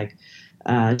very like,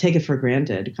 take it for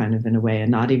granted kind of in a way and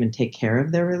not even take care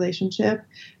of their relationship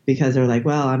because they're like,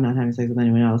 well, I'm not having sex with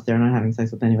anyone else. They're not having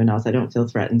sex with anyone else. I don't feel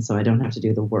threatened, so I don't have to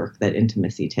do the work that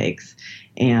intimacy takes.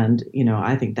 And,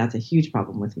 I think that's a huge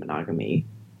problem with monogamy.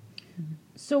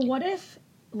 So what if,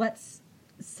 let's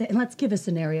give a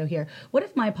scenario here. What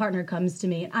if my partner comes to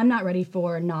me and I'm not ready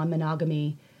for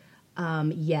non-monogamy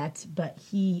yet, but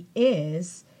he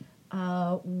is,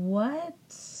 what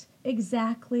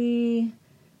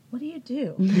do you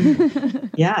do?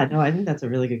 Yeah, no, I think that's a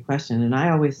really good question. And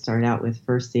I always start out with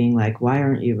first seeing like, why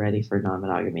aren't you ready for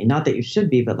non-monogamy? Not that you should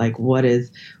be, but like,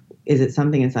 is it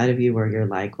something inside of you where you're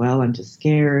like, well, I'm just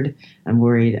scared. I'm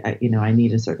worried. I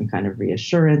need a certain kind of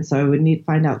reassurance. So I would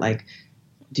find out like,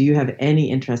 do you have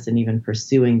any interest in even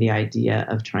pursuing the idea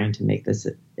of trying to make this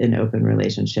an open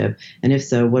relationship? And if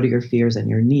so, what are your fears and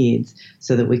your needs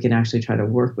so that we can actually try to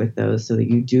work with those so that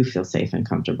you do feel safe and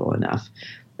comfortable enough?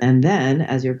 And then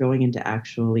as you're going into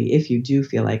actually, if you do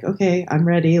feel like, okay, I'm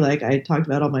ready, like I talked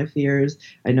about all my fears,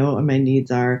 I know what my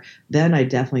needs are, then I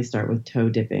definitely start with toe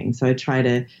dipping. So I try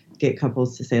to get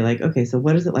couples to say like, okay, so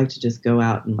what is it like to just go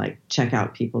out and like check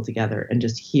out people together and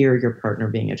just hear your partner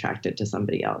being attracted to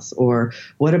somebody else? Or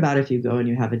what about if you go and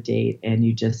you have a date and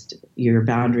your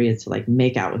boundary is to like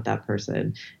make out with that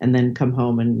person and then come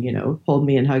home and, hold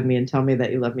me and hug me and tell me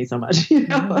that you love me so much,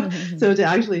 So to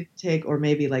actually or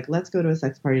maybe like, let's go to a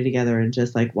sex party together and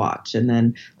just like watch, and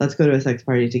then let's go to a sex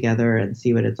party together and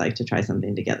see what it's like to try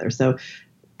something together. So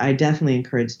I definitely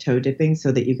encourage toe dipping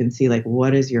so that you can see like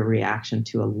what is your reaction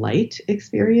to a light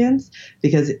experience,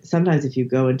 because sometimes if you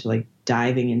go into like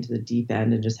diving into the deep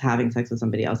end and just having sex with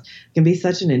somebody else, it can be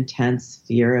such an intense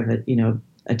fear of it,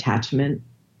 attachment,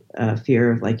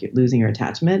 fear of like losing your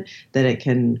attachment, that it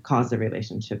can cause the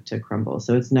relationship to crumble.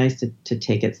 So it's nice to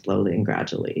take it slowly and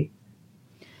gradually.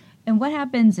 And what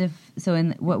happens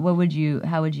how would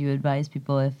you advise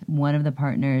people if one of the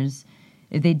partners,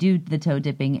 if they do the toe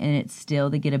dipping and it's still,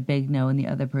 they get a big no and the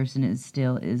other person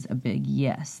is a big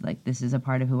yes, like this is a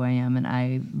part of who I am and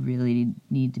I really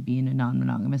need to be in a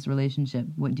non-monogamous relationship?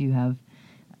 What do you have?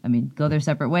 I mean, go their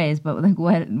separate ways, but like,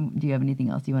 what do you have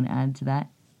anything else you want to add to that?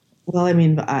 Well, I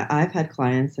mean, I've had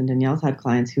clients and Danielle's had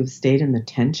clients who've stayed in the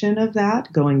tension of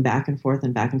that, going back and forth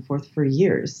for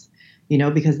years.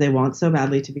 Because they want so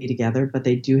badly to be together, but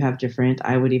they do have different,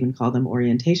 I would even call them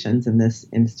orientations in this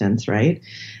instance, right?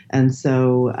 And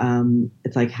so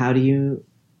it's like, how do you,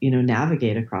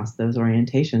 navigate across those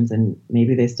orientations? And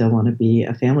maybe they still want to be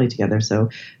a family together. So,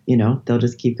 they'll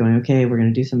just keep going, okay, we're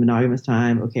going to do some monogamous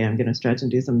time. Okay, I'm going to stretch and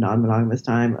do some non-monogamous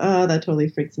time. Oh, that totally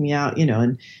freaks me out,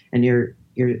 and you're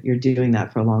doing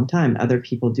that for a long time. Other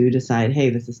people do decide, hey,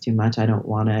 this is too much. I don't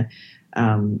want to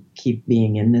keep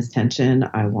being in this tension.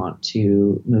 I want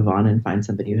to move on and find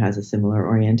somebody who has a similar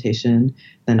orientation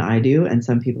than I do. And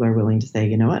some people are willing to say,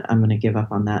 you know what, I'm going to give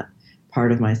up on that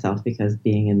part of myself because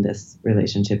being in this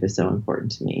relationship is so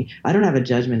important to me. I don't have a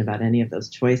judgment about any of those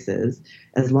choices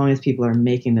as long as people are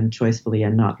making them choicefully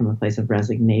and not from a place of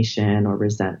resignation or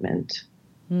resentment.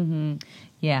 Mm-hmm.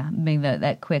 Yeah, being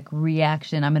that quick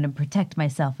reaction. I'm going to protect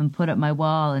myself and put up my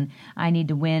wall, and I need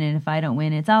to win. And if I don't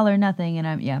win, it's all or nothing.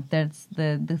 And that's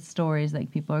the stories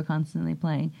like people are constantly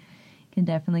playing can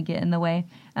definitely get in the way.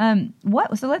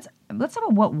 So let's talk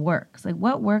about what works. Like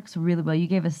what works really well. You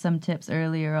gave us some tips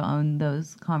earlier on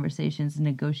those conversations and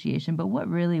negotiation, but what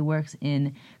really works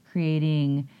in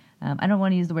creating I don't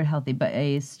want to use the word healthy, but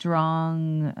a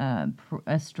strong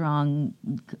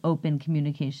open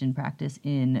communication practice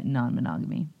in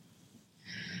non-monogamy?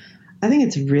 I think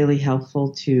it's really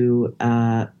helpful to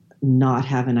not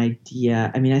have an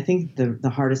idea. I mean, I think the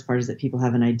hardest part is that people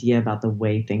have an idea about the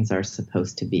way things are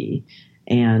supposed to be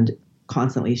and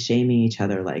constantly shaming each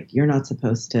other. Like, you're not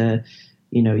supposed to,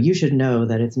 you should know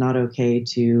that it's not okay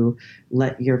to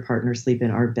let your partner sleep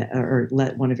in our bed or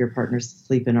let one of your partners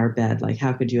sleep in our bed. Like,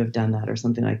 how could you have done that or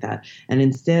something like that? And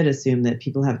instead assume that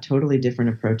people have totally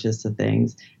different approaches to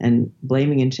things, and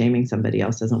blaming and shaming somebody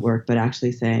else doesn't work, but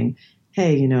actually saying,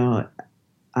 hey,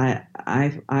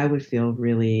 I would feel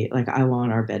really like I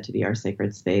want our bed to be our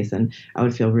sacred space. And I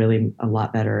would feel really a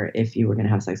lot better if you were going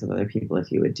to have sex with other people, if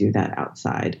you would do that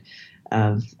outside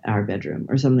of our bedroom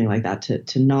or something like that,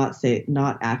 to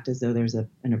not act as though there's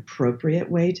an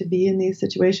appropriate way to be in these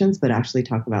situations, but actually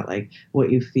talk about like what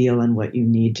you feel and what you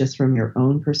need just from your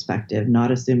own perspective,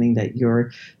 not assuming that you're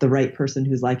the right person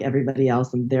who's like everybody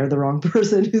else and they're the wrong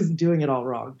person who's doing it all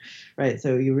wrong, right?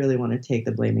 So you really want to take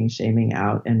the blaming, shaming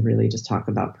out and really just talk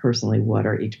about personally what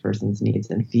are each person's needs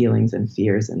and feelings and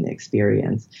fears in the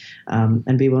experience,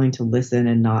 and be willing to listen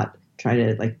and not try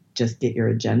to like just get your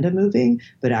agenda moving,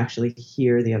 but actually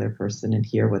hear the other person and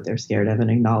hear what they're scared of and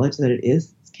acknowledge that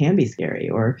can be scary,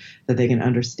 or that they can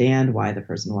understand why the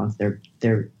person wants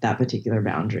that particular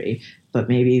boundary, but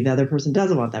maybe the other person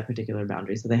doesn't want that particular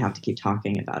boundary, so they have to keep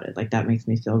talking about it. Like, that makes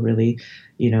me feel really,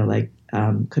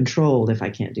 controlled if I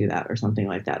can't do that or something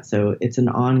like that. So it's an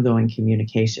ongoing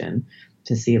communication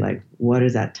to see like what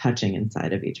is that touching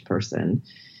inside of each person,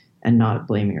 and not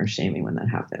blaming or shaming when that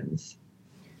happens.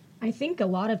 I think a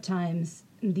lot of times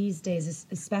these days,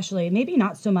 especially, maybe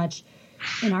not so much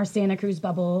in our Santa Cruz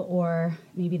bubble or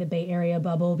maybe the Bay Area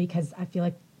bubble, because I feel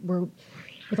like we're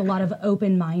with a lot of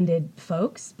open-minded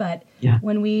folks. But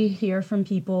when we hear from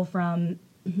people from,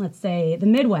 let's say, the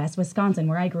Midwest, Wisconsin,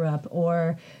 where I grew up,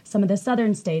 or some of the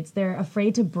southern states, they're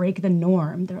afraid to break the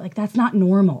norm. They're like, that's not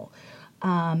normal.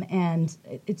 And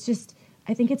it's just,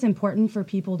 I think it's important for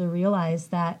people to realize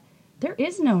that there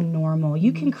is no normal.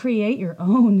 You can create your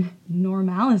own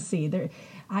normalcy.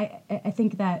 I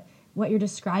think that what you're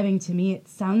describing to me,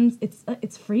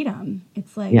 it's freedom.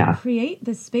 It's like create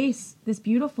this space, this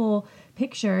beautiful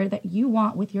picture that you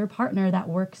want with your partner that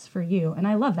works for you. And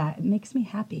I love that. It makes me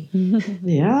happy.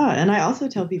 Yeah. And I also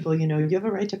tell people, you have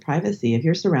a right to privacy. If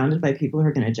you're surrounded by people who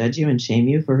are going to judge you and shame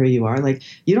you for who you are, like,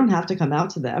 you don't have to come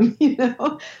out to them,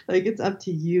 like, it's up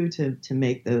to you to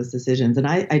make those decisions. And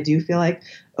I do feel like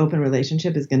open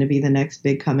relationship is going to be the next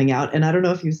big coming out. And I don't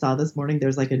know if you saw this morning,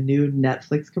 there's like a new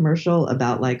Netflix commercial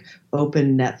about like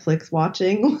open Netflix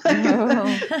watching.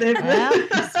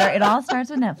 It all starts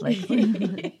with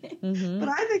Netflix. Mm-hmm. But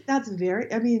I think that's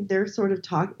they're sort of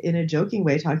in a joking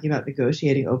way talking about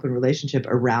negotiating open relationship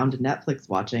around Netflix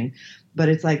watching, but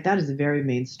it's like that is very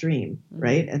mainstream,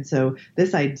 right? And so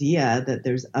this idea that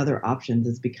there's other options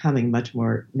is becoming much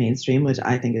more mainstream, which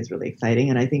I think is really exciting.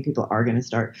 And I think people are going to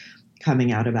start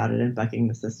coming out about it and bucking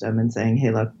the system and saying,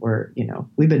 hey, look,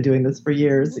 we've been doing this for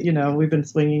years. We've been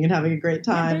swinging and having a great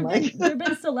time. Yeah, there have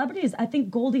been celebrities. I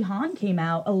think Goldie Hawn came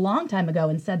out a long time ago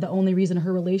and said the only reason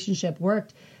her relationship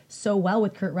worked so well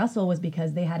with Kurt Russell was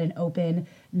because they had an open,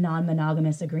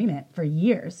 non-monogamous agreement for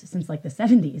years, since like the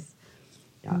 70s.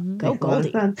 Yeah. Go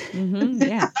Goldie.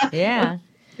 Yeah.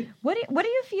 What do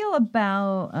you feel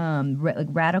about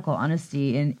radical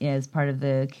honesty as part of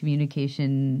the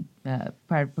communication the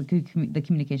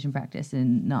communication practice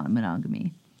in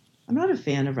non-monogamy? I'm not a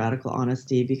fan of radical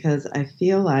honesty because I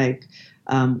feel like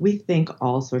we think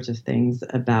all sorts of things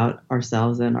about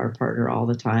ourselves and our partner all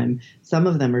the time. Some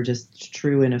of them are just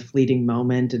true in a fleeting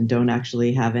moment and don't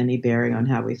actually have any bearing on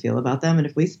how we feel about them. And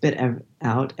if we spit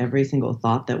out every single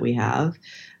thought that we have,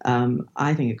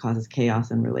 I think it causes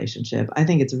chaos in relationship. I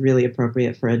think it's really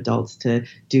appropriate for adults to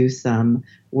do some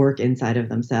work inside of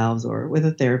themselves or with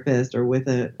a therapist or with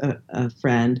a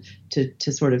friend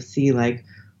to sort of see like,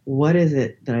 what is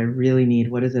it that I really need?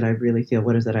 What is it I really feel?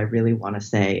 What is it I really want to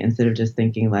say? Instead of just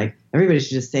thinking like everybody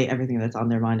should just say everything that's on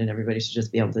their mind and everybody should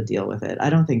just be able to deal with it.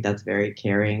 I don't think that's very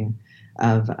caring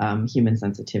of human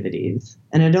sensitivities.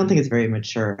 And I don't think it's very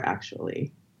mature,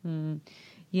 actually.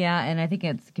 Yeah, and I think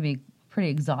it can be pretty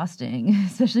exhausting,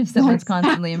 especially if someone's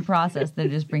constantly in process. They're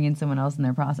just bringing someone else in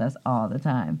their process all the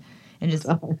time. And just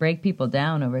break people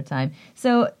down over time.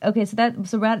 So okay, that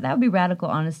would be radical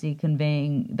honesty,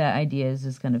 conveying that idea is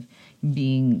just kind of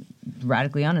being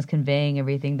radically honest, conveying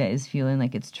everything that is feeling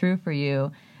like it's true for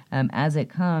you as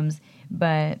it comes.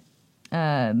 But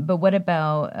what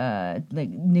about I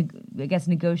guess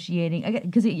negotiating?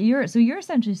 Because you're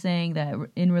essentially saying that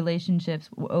in relationships,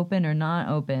 open or not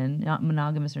open, not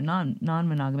monogamous or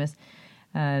non-monogamous,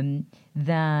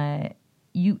 that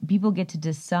people get to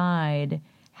decide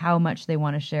how much they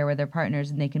want to share with their partners,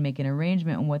 and they can make an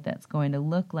arrangement on what that's going to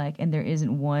look like. And there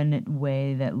isn't one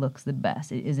way that looks the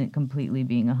best. It isn't completely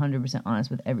being 100%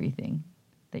 honest with everything.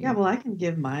 Well, I can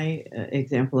give my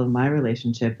example of my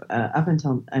relationship up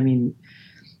until,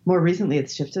 more recently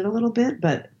it's shifted a little bit,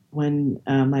 but when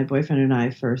my boyfriend and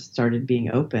I first started being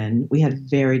open, we had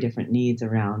very different needs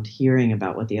around hearing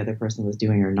about what the other person was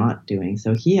doing or not doing.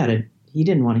 So he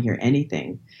didn't want to hear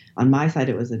anything. On my side,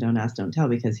 it was a don't ask, don't tell,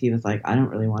 because he was like, I don't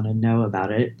really want to know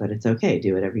about it, but it's okay.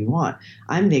 Do whatever you want.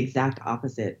 I'm the exact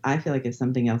opposite. I feel like if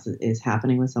something else is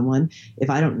happening with someone, if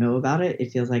I don't know about it,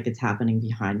 it feels like it's happening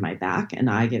behind my back, and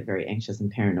I get very anxious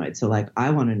and paranoid. So like,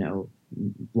 I want to know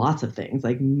lots of things,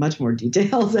 like much more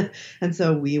details. And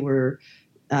so we were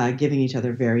giving each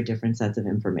other very different sets of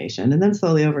information. And then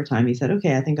slowly over time, he said,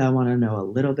 okay, I think I want to know a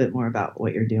little bit more about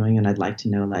what you're doing. And I'd like to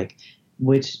know like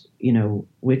which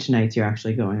nights you're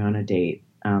actually going on a date,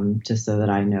 just so that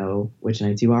I know which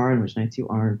nights you are and which nights you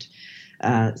aren't.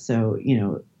 So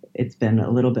it's been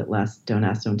a little bit less don't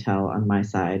ask, don't tell on my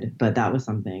side, but that was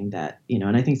something that,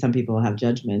 and I think some people have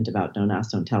judgment about don't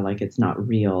ask, don't tell, like it's not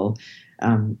real,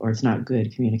 or it's not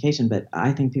good communication. But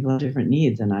I think people have different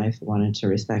needs, and I've wanted to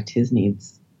respect his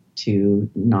needs to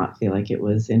not feel like it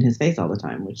was in his face all the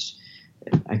time, which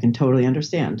I can totally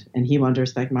understand. And he wanted to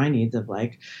respect my needs of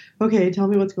like, okay, tell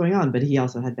me what's going on. But he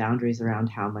also had boundaries around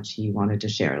how much he wanted to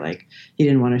share. Like he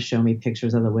didn't want to show me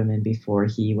pictures of the women before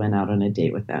he went out on a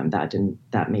date with them.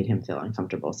 That made him feel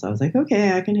uncomfortable. So I was like,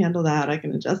 okay, I can handle that. I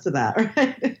can adjust to that.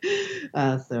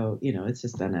 Right. So, it's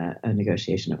just been a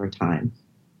negotiation over time.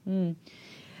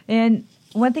 And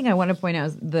one thing I want to point out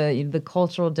is the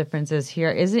cultural differences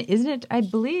here. Isn't it? I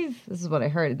believe this is what I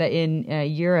heard, that in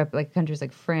Europe, like countries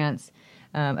like France,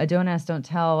 a don't ask, don't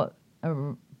tell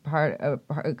a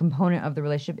component of the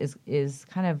relationship is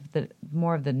kind of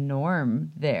more of the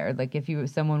norm there. Like if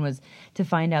someone was to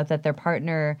find out that their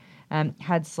partner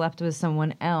had slept with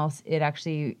someone else, it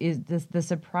actually is the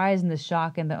surprise and the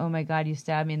shock and the, oh my God, you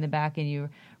stabbed me in the back and you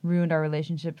ruined our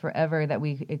relationship forever, that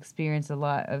we experience a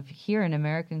lot of here in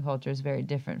American culture is very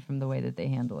different from the way that they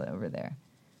handle it over there.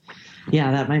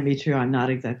 Yeah, that might be true. I'm not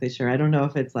exactly sure. I don't know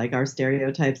if it's like our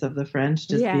stereotypes of the French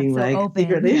just being so like open.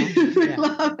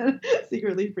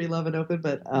 secretly free love and open,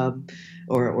 but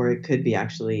or it could be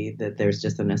actually that there's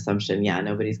just an assumption. Yeah,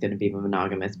 nobody's going to be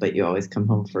monogamous, but you always come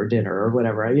home for dinner or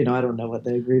whatever. I don't know what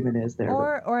the agreement is there.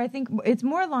 Or I think it's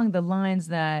more along the lines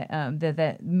that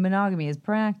that monogamy is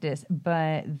practiced,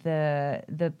 but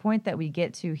the point that we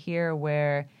get to here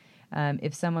where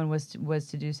if someone was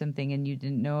to do something and you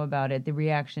didn't know about it, the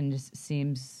reaction just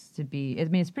seems to be,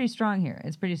 it's pretty strong here.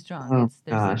 It's pretty strong.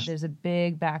 There's a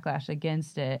big backlash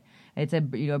against it. It's a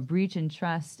breach in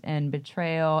trust and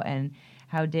betrayal, and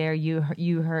how dare you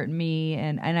hurt me.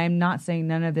 And I'm not saying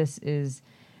none of this is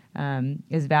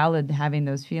valid, having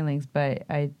those feelings, but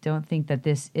I don't think that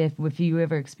this, if you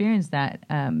ever experience that,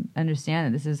 understand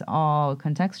that this is all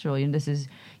contextual. This is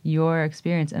your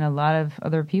experience, and a lot of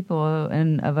other people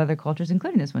and of other cultures,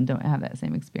 including this one, don't have that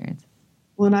same experience.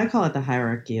 Well, and I call it the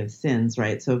hierarchy of sins,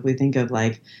 right? So if we think of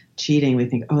like cheating, we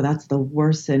think, oh, that's the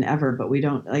worst sin ever. But we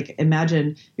don't, like,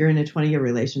 imagine you're in a 20-year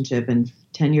relationship and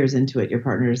 10 years into it, your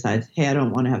partner decides, hey, I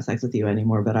don't want to have sex with you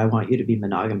anymore, but I want you to be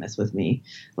monogamous with me.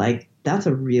 Like, that's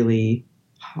a really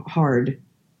hard,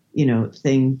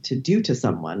 thing to do to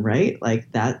someone, right?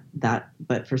 Like that,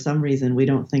 but for some reason, we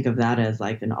don't think of that as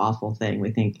like an awful thing.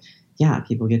 We think, yeah,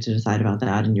 people get to decide about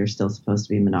that, and you're still supposed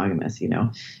to be monogamous. You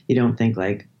don't think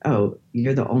like, oh,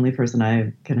 you're the only person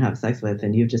I can have sex with,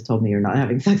 and you've just told me you're not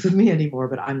having sex with me anymore,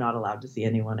 but I'm not allowed to see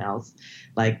anyone else.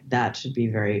 Like that should be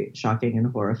very shocking and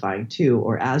horrifying too,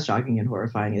 or as shocking and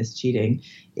horrifying as cheating,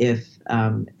 if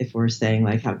we're saying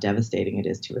like how devastating it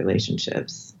is to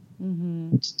relationships.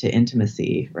 Mm-hmm. To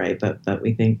intimacy, right? But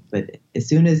we think, but as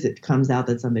soon as it comes out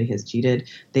that somebody has cheated,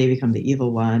 they become the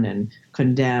evil one and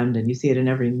condemned, and you see it in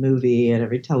every movie and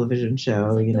every television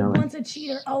show. Like, you know, once a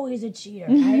cheater, always a cheater.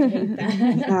 I hate that.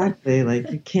 exactly.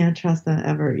 Like you can't trust that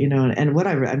ever. You know, and what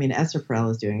I mean, Esther Perel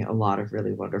is doing a lot of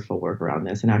really wonderful work around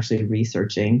this, and actually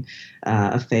researching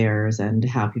affairs and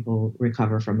how people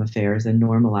recover from affairs, and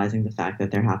normalizing the fact that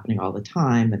they're happening all the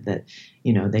time, and that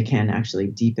they can actually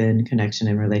deepen connection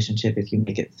and relationship if you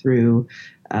make it through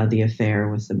the affair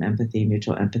with some empathy,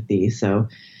 mutual empathy. So,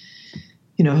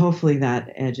 hopefully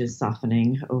that edge is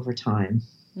softening over time.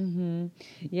 Mm-hmm.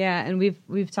 Yeah, and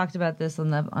we've talked about this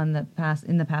in the past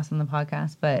on the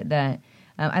podcast, but that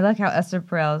I like how Esther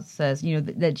Perel says,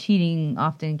 that cheating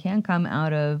often can come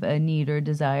out of a need or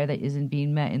desire that isn't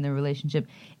being met in the relationship,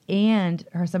 and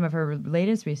some of her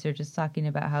latest research is talking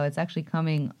about how it's actually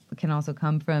can also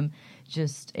come from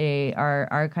just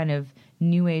our kind of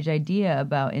new age idea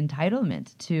about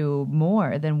entitlement to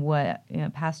more than what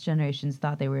past generations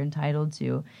thought they were entitled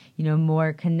to.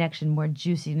 More connection, more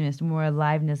juiciness, more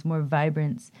aliveness, more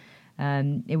vibrance.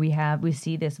 We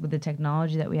see this with the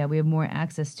technology that we have. We have more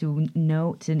access to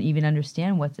note and even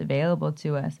understand what's available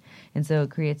to us, and so it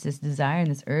creates this desire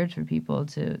and this urge for people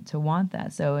to want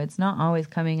that. So it's not always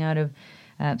coming out of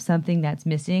something that's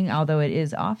missing, although it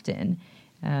is often.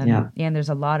 And there's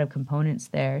a lot of components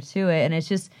there to it, and it's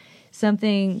just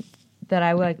something that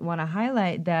I would want to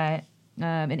highlight that,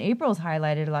 and April's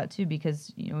highlighted a lot too,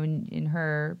 because in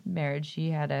her marriage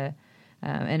she had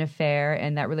an affair,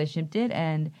 and that relationship did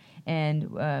end, and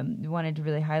wanted to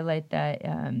really highlight that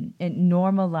and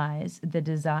normalize the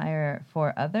desire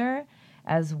for other,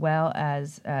 as well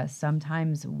as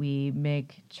sometimes we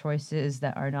make choices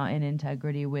that are not in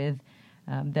integrity with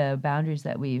the boundaries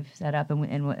that we've set up,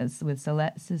 and what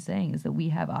Celeste is saying is that we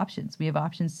have options. We have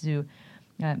options to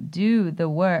do the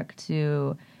work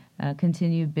to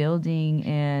continue building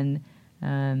and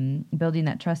building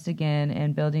that trust again,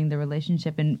 and building the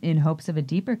relationship in hopes of a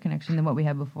deeper connection than what we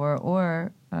had before,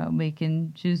 or we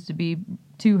can choose to be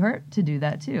too hurt to do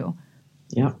that too.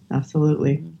 Yeah,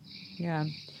 absolutely. Yeah.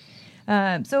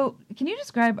 So can you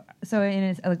describe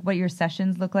what your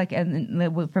sessions look like,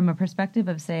 and from a perspective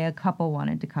of, say, a couple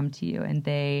wanted to come to you and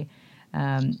they've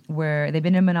been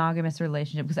in a monogamous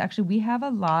relationship? Because actually we have a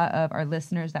lot of our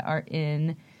listeners that are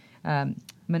in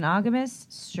monogamous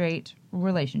straight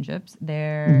relationships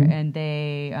there, and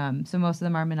they so most of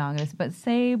them are monogamous, but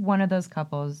say one of those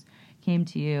couples came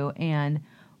to you and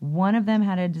one of them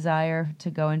had a desire to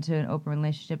go into an open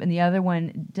relationship and the other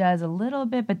one does a little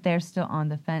bit, but they're still on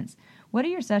the fence. What do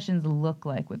your sessions look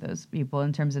like with those people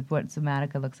in terms of what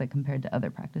Somatica looks like compared to other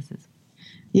practices?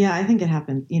 Yeah, I think it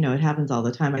happens. It happens all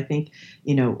the time. I think,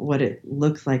 what it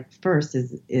looks like first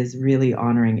is really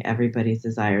honoring everybody's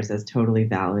desires as totally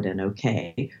valid and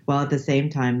okay, while at the same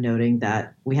time noting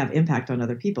that we have impact on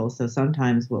other people. So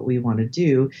sometimes what we want to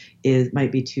do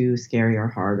might be too scary or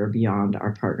hard or beyond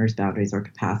our partner's boundaries or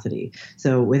capacity.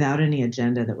 So without any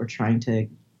agenda that we're trying to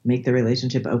make the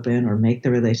relationship open or make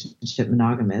the relationship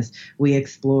monogamous, we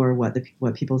explore what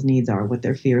people's needs are, what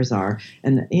their fears are,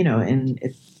 and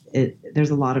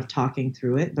there's a lot of talking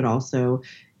through it, but also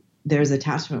there's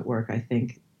attachment work, I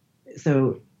think.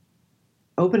 So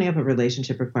opening up a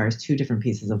relationship requires two different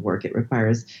pieces of work. It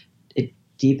requires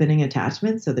deepening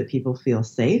attachment so that people feel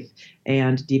safe,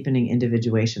 and deepening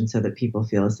individuation so that people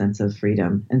feel a sense of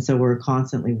freedom. And so we're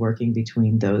constantly working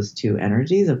between those two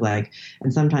energies of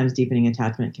and sometimes deepening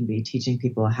attachment can be teaching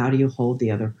people, how do you hold the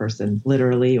other person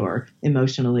literally or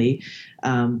emotionally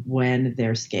when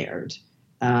they're scared?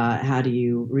 How do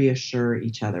you reassure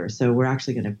each other? So we're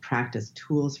actually going to practice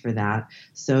tools for that,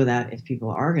 so that if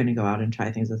people are going to go out and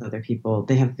try things with other people,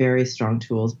 they have very strong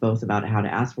tools, both about how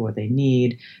to ask for what they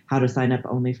need, how to sign up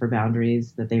only for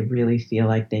boundaries that they really feel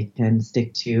like they can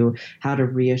stick to, how to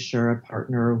reassure a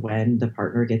partner when the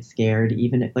partner gets scared,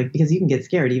 because you can get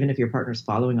scared even if your partner's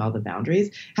following all the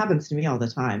boundaries. Happens to me all the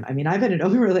time. I mean, I've been in an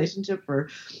open relationship for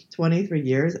 23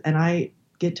 years, and I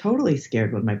get totally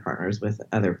scared when my partner's with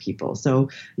other people. So,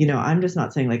 I'm just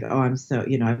not saying I'm so,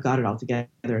 I've got it all together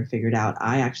and figured out.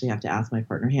 I actually have to ask my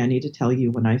partner, hey, I need to tell you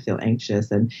when I feel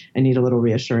anxious and I need a little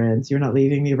reassurance. You're not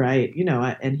leaving me, right?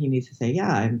 And he needs to say,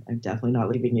 yeah, I'm definitely not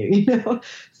leaving you,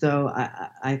 So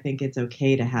I think it's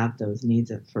okay to have those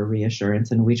needs for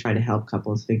reassurance. And we try to help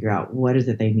couples figure out what is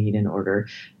it they need in order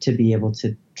to be able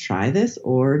to try this,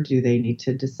 or do they need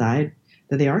to decide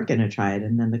that they aren't going to try it.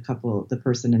 And then the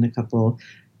person in the couple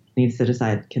needs to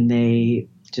decide, can they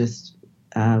just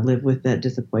live with that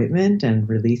disappointment and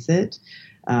release it?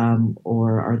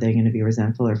 Or are they going to be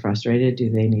resentful or frustrated? Do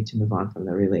they need to move on from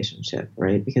the relationship,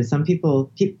 right? Because some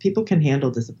people can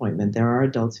handle disappointment. There are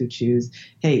adults who choose,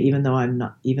 hey, even though I'm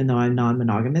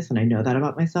non-monogamous and I know that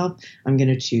about myself, I'm going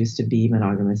to choose to be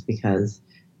monogamous because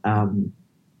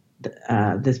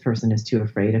this person is too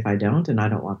afraid if I don't, and I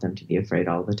don't want them to be afraid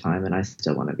all the time, and I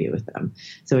still want to be with them.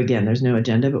 So again, there's no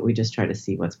agenda, but we just try to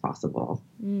see what's possible.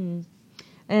 Mm.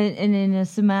 And in a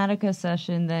Somatica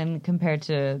session, then compared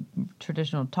to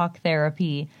traditional talk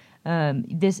therapy,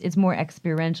 it's more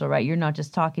experiential, right? You're not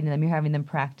just talking to them; you're having them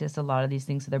practice a lot of these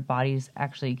things, so their bodies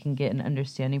actually can get an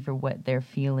understanding for what they're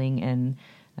feeling and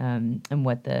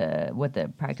what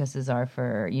the practices are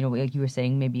for. Like you were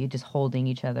saying, maybe just holding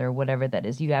each other, or whatever that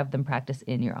is. You have them practice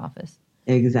in your office.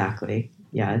 Exactly.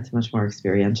 Yeah, it's much more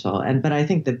experiential. But I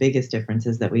think the biggest difference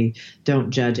is that we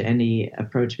don't judge any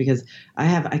approach, because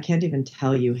I can't even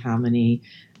tell you how many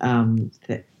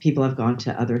people have gone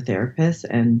to other therapists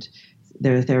and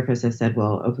their therapist has said,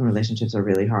 well, open relationships are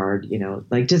really hard,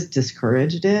 like just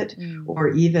discouraged it. Or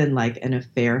even like an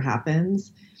affair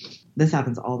happens. This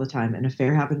happens all the time. An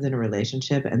affair happens in a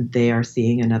relationship and they are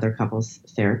seeing another couple's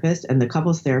therapist, and the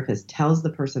couple's therapist tells the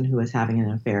person who is having an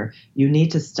affair, you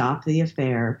need to stop the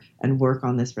affair and work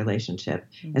on this relationship.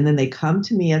 And then they come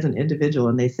to me as an individual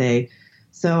and they say,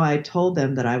 so I told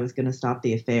them that I was going to stop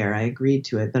the affair. I agreed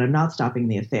to it, but I'm not stopping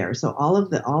the affair. So all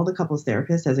the couple's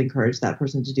therapist has encouraged that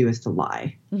person to do is to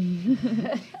lie.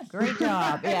 Great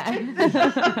job.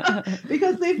 Yeah.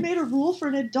 Because they've made a rule for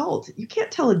an adult. You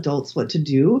can't tell adults what to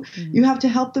do. You have to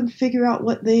help them figure out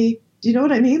do you know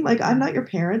what I mean? Like, I'm not your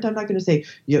parent. I'm not going to say,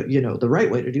 the right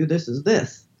way to do this is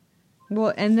this.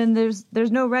 Well, and then there's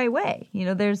no right way.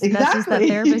 That's just Exactly. that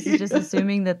therapist is just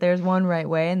assuming that there's one right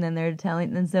way, and then they're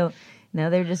telling, and so now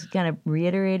they're just kind of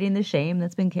reiterating the shame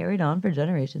that's been carried on for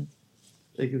generations.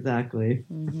 Exactly.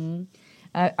 Mm-hmm.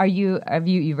 Have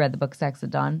you read the book Sex at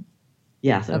Dawn?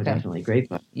 Yes, definitely. Great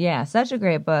book. Yeah, such a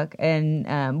great book. And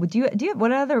do you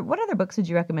what other books would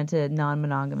you recommend to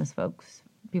non-monogamous folks,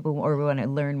 people who want to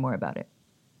learn more about it?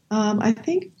 I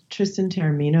think Tristan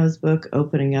Taormino's book,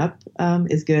 Opening Up,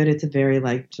 is good. It's a very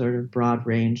sort of broad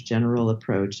range, general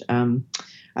approach. I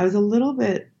was a little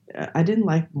bit, I didn't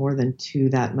like More Than Two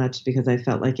that much because I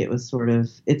felt like it was sort of,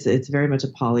 it's very much a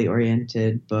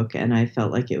poly-oriented book, and I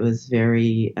felt like it was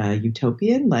very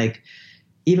utopian. Like,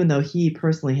 even though he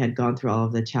personally had gone through all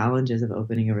of the challenges of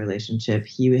opening a relationship,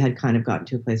 he had kind of gotten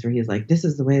to a place where he was like, this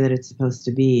is the way that it's supposed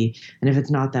to be. And if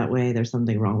it's not that way, there's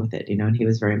something wrong with it, and he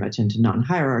was very much into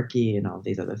non-hierarchy and all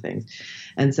these other things.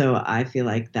 And so I feel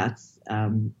like that's,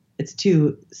 it's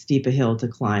too steep a hill to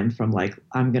climb from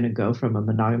I'm going to go from a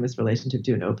monogamous relationship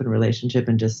to an open relationship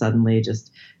and just suddenly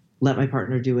just let my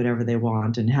partner do whatever they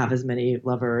want and have as many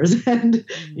lovers and,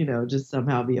 just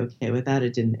somehow be okay with that.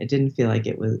 It didn't feel like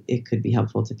it could be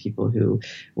helpful to people who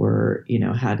were,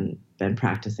 hadn't been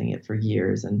practicing it for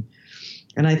years. And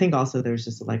I think also there's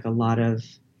just a lot of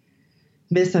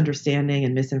misunderstanding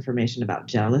and misinformation about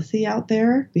jealousy out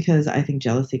there, because I think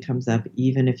jealousy comes up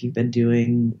even if you've been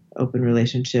doing open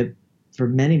relationship for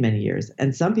many, many years.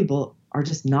 And some people are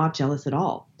just not jealous at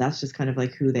all. That's just kind of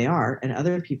who they are. And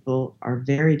other people are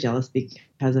very jealous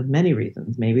because of many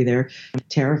reasons. Maybe they're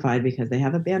terrified because they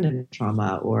have abandonment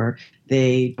trauma, or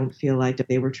they don't feel like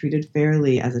they were treated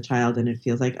fairly as a child and it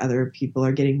feels like other people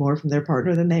are getting more from their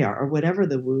partner than they are, or whatever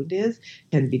the wound is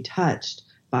can be touched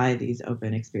by these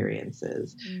open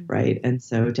experiences, right? And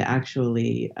so to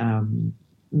actually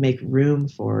make room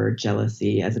for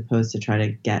jealousy as opposed to try to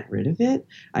get rid of it,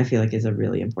 I feel like is a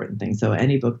really important thing. So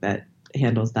any book that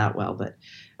handles that well, but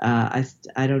I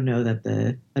don't know that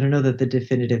the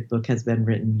definitive book has been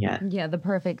written yet. Yeah, the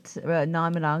perfect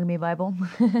non-monogamy Bible.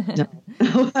 No.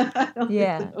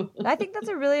 Yeah, I think that's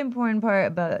a really important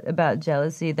part about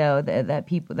jealousy, though.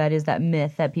 That is that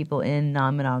myth that people in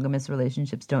non-monogamous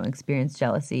relationships don't experience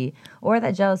jealousy, or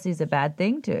that jealousy is a bad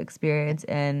thing to experience,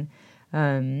 and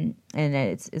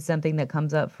it's something that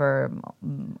comes up for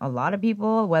a lot of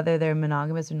people, whether they're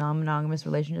monogamous or non-monogamous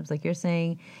relationships, like you're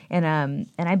saying. And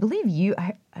I believe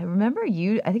I remember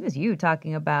you, I think it was you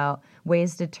talking about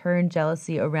ways to turn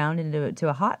jealousy around into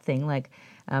a hot thing, like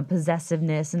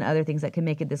possessiveness and other things that can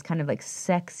make it this kind of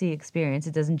sexy experience.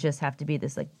 It doesn't just have to be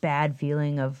this bad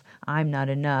feeling of I'm not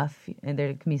enough, and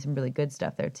there can be some really good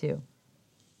stuff there too.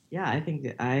 Yeah, I think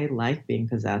I like being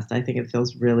possessed. I think it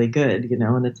feels really good,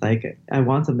 and it's I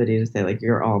want somebody to say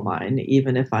you're all mine,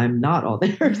 even if I'm not all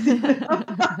theirs.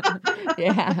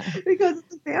 Yeah. Because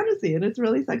it's a fantasy, and it's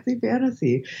really sexy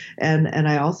fantasy. And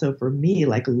I also, for me,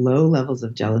 low levels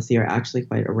of jealousy are actually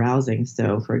quite arousing.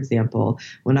 So, for example,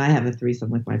 when I have a threesome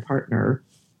with my partner,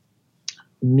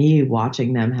 me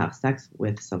watching them have sex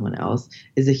with someone else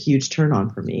is a huge turn on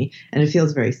for me. And it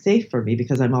feels very safe for me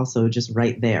because I'm also just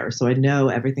right there. So I know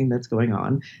everything that's going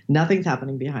on. Nothing's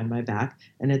happening behind my back.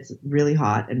 And it's really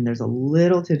hot. And there's a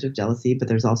little tinge of jealousy, but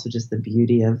there's also just the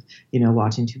beauty of,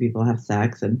 watching two people have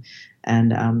sex.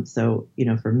 And so,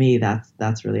 for me,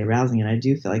 that's really arousing. And I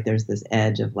do feel like there's this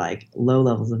edge of like low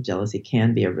levels of jealousy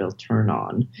can be a real turn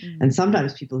on. Mm-hmm. And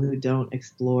sometimes people who don't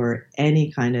explore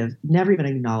any kind of, never even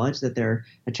acknowledge that they're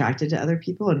attracted to other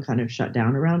people and kind of shut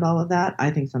down around all of that.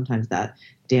 I think sometimes that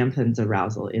dampens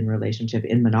arousal in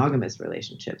monogamous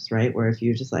relationships, right? Where if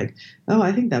you're just like, oh,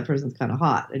 I think that person's kind of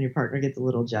hot, and your partner gets a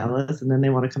little jealous and then they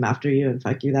want to come after you and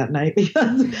fuck you that night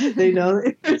because they know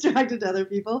they're attracted to other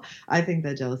people. I think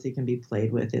that jealousy can be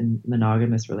played with in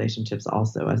monogamous relationships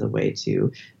also as a way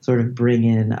to sort of bring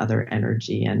in other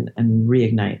energy and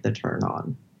reignite the turn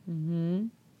on. Mm-hmm.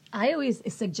 I always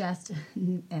suggest,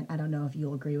 and I don't know if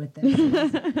you'll agree with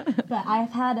this, but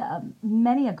I've had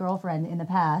many a girlfriend in the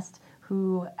past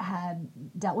who had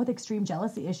dealt with extreme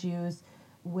jealousy issues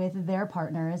with their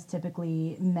partners,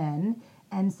 typically men.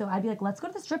 And so I'd be like, let's go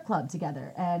to the strip club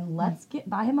together and let's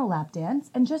buy him a lap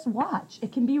dance and just watch.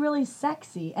 It can be really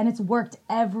sexy. And it's worked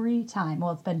every time.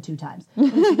 Well, it's been 2 times. But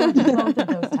it's worked both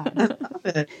of those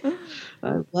times.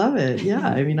 I love it. Yeah.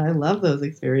 I mean, I love those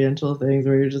experiential things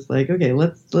where you're just like, okay,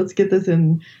 let's get this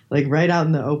in like right out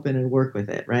in the open and work with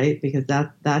it, right? Because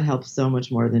that helps so much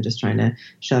more than just trying to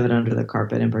shove it under the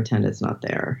carpet and pretend it's not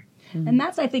there. And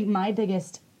that's, I think, my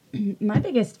biggest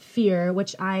fear,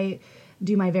 which I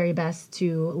do my very best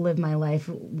to live my life,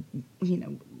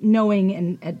 knowing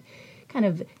and kind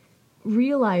of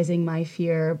realizing my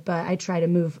fear, but I try to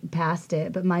move past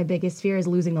it. But my biggest fear is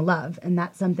losing the love. And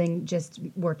that's something, just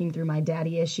working through my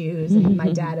daddy issues and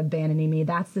my dad abandoning me,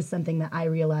 that's just something that I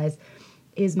realize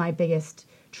is my biggest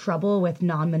trouble with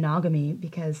non-monogamy,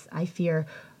 because I fear,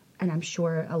 and I'm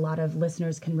sure a lot of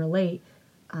listeners can relate,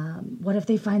 what if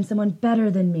they find someone better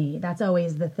than me? That's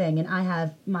always the thing. And I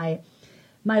have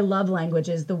my love language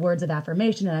is the words of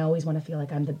affirmation, and I always want to feel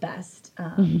like I'm the best.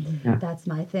 That's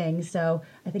my thing. So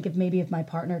I think if my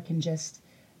partner can just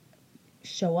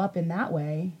show up in that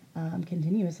way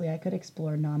continuously, I could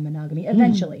explore non-monogamy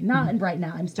eventually. Not right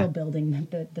now. I'm still building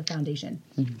the foundation.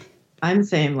 I'm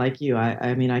same like you.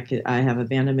 I mean, I have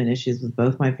abandonment issues with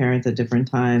both my parents at different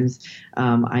times.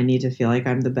 I need to feel like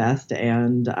I'm the best,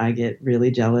 and I get really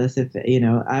jealous if,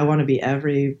 I want to be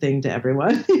everything to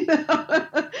everyone.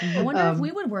 I wonder if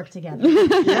we would work together.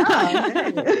 Yeah.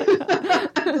 Hey.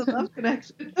 It's a love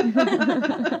connection.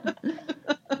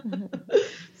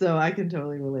 So I can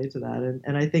totally relate to that.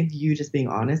 And I think you just being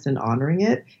honest and honoring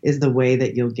it is the way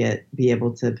that you'll be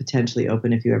able to potentially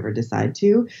open if you ever decide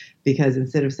to. Because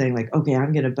instead of saying like, okay,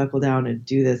 I'm going to buckle down and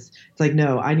do this, it's like,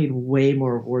 no, I need way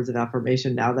more words of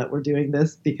affirmation now that we're doing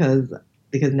this because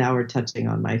now we're touching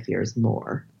on my fears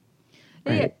more.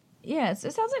 Right? Yeah. So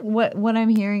it sounds like what I'm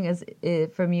hearing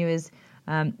from you is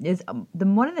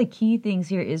one of the key things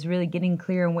here is really getting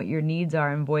clear on what your needs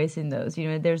are and voicing those.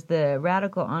 There's the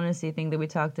radical honesty thing that we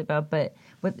talked about, but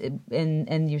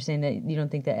and you're saying that you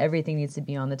don't think that everything needs to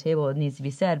be on the table; it needs to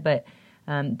be said. But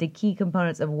the key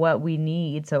components of what we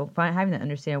need, so having to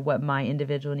understand what my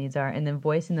individual needs are, and then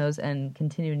voicing those and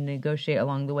continuing to negotiate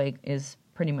along the way is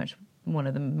pretty much one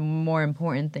of the more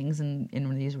important things in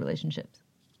these relationships.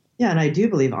 Yeah, and I do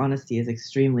believe honesty is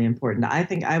extremely important.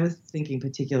 I was thinking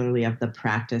particularly of the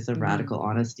practice of radical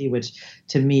honesty, which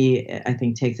to me, I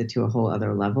think takes it to a whole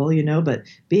other level, but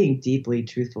being deeply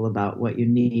truthful about what you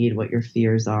need, what your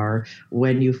fears are,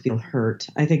 when you feel hurt.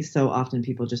 I think so often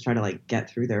people just try to like get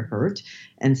through their hurt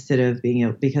instead of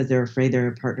because they're afraid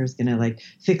their partner's going to like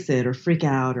fix it or freak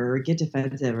out or get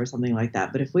defensive or something like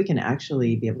that. But if we can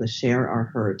actually be able to share our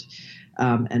hurt,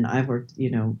 and I've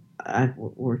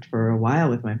worked for a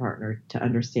while with my partner to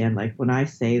understand, like, when I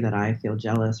say that I feel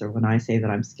jealous or when I say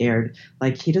that I'm scared,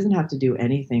 like, he doesn't have to do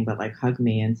anything but like hug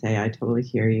me and say, I totally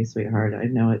hear you, sweetheart. I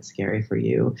know it's scary for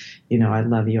you. I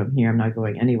love you. I'm here. I'm not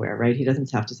going anywhere. Right. He doesn't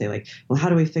have to say like, well, how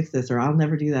do we fix this? Or I'll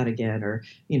never do that again. Or,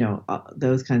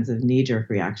 those kinds of knee-jerk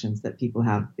reactions that people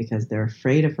have because they're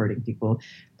afraid of hurting people.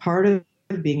 Part of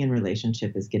being in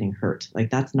relationship is getting hurt.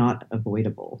 Like, that's not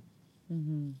avoidable.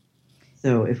 Mm-hmm.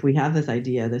 So if we have this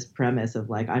idea, this premise of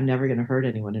like, I'm never going to hurt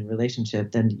anyone in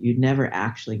relationship, then you never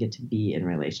actually get to be in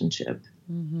relationship.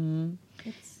 Mm-hmm.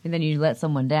 And then you let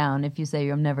someone down if you say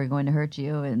I'm never going to hurt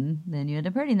you, and then you end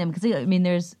up hurting them because I mean,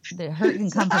 the hurt can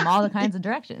come from all the kinds of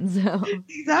directions. So.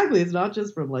 Exactly, it's not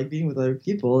just from like being with other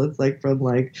people. It's like from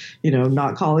like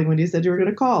not calling when you said you were going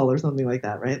to call or something like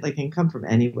that, right? Like it can come from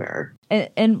anywhere.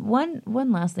 And one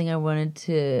last thing I wanted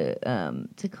to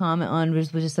comment on was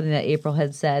just something that April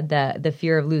had said, that the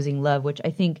fear of losing love, which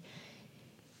I think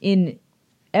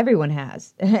everyone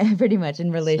has pretty much in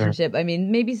relationship. Sure. I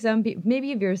mean, maybe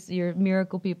maybe if you're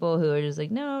miracle people who are just like,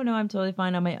 no, I'm totally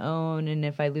fine on my own, and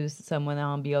if I lose someone,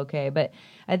 I'll be okay. But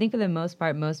I think for the most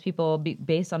part, most people,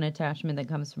 based on attachment that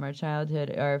comes from our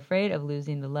childhood, are afraid of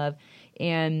losing the love,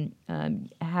 and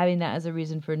having that as a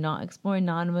reason for not exploring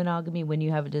non-monogamy when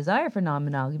you have a desire for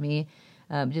non-monogamy.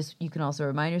 You can also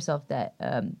remind yourself that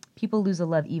people lose the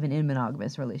love even in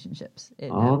monogamous relationships.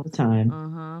 All the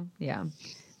time. Yeah.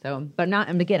 So, but not,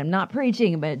 and again, I'm not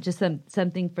preaching, but just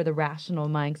something for the rational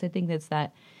mind, because I think that's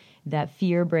that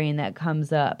fear brain that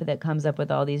comes up with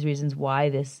all these reasons why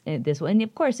this, and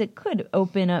of course, it could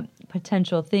open up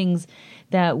potential things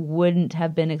that wouldn't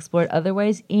have been explored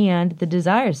otherwise, and the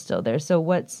desire is still there. So,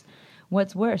 what's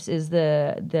worse is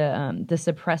the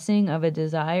suppressing of a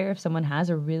desire. If someone has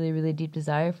a really, really deep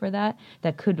desire for that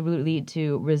could lead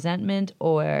to resentment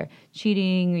or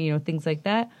cheating, things like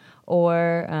that.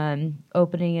 Or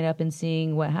opening it up and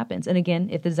seeing what happens. And again,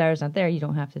 if the desire is not there, you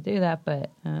don't have to do that.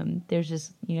 But there's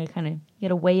just you got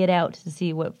to weigh it out to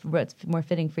see what's more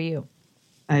fitting for you.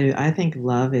 I think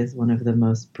love is one of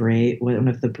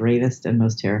the bravest and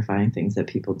most terrifying things that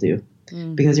people do,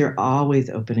 because you're always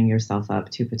opening yourself up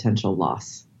to potential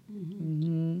loss.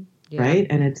 Mm-hmm. Yeah. Right?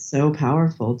 And it's so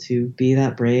powerful to be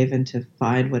that brave and to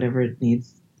find whatever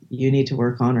you need to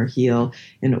work on or heal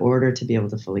in order to be able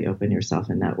to fully open yourself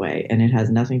in that way. And it has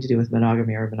nothing to do with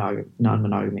monogamy or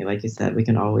non-monogamy. Like you said, we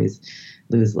can always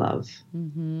lose love.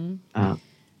 Mm-hmm.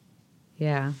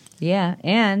 Yeah.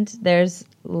 And there's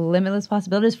limitless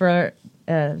possibilities for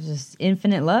just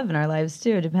infinite love in our lives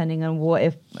too, depending on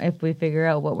if we figure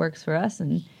out what works for us,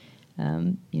 and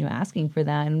asking for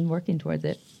that and working towards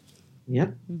it.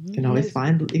 Yep. Mm-hmm. You can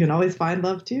always find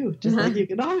love too. Just like you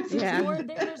can always. There's more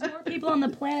people on the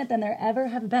planet than there ever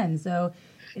have been. So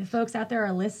if folks out there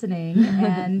are listening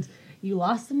and you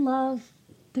lost some love,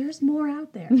 there's more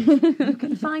out there. You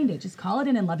can find it. Just call it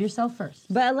in and love yourself first.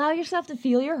 But allow yourself to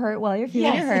feel your hurt while you're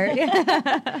feeling your hurt.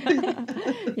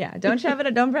 Yeah. Don't shove it.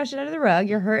 Don't brush it under the rug.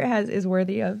 Your hurt is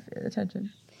worthy of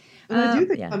attention. And I do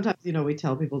think sometimes, we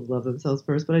tell people to love themselves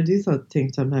first, but I do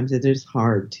think sometimes it is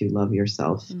hard to love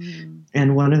yourself. Mm-hmm.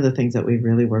 And one of the things that we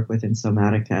really work with in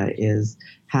Somatica is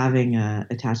having an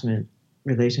attachment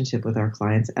relationship with our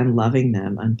clients and loving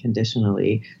them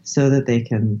unconditionally so that they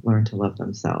can learn to love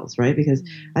themselves, right? Because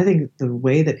I think the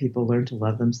way that people learn to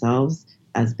love themselves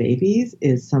as babies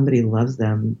is somebody loves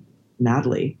them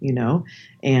madly,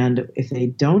 and if they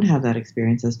don't have that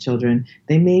experience as children,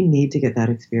 they may need to get that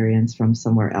experience from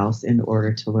somewhere else in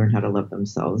order to learn how to love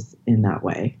themselves in that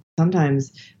way.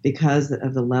 Sometimes because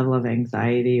of the level of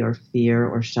anxiety or fear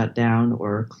or shutdown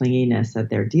or clinginess that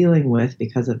they're dealing with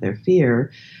because of their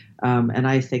fear, and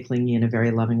I say clingy in a very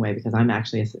loving way because I'm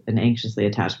actually an anxiously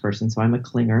attached person, so I'm a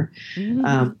clinger.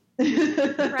 Mm-hmm.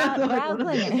 Proud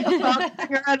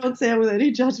clinger. I don't say it with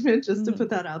any judgment, just to put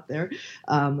that out there.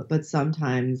 But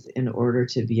sometimes in order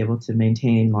to be able to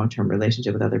maintain long-term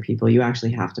relationship with other people, you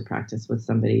actually have to practice with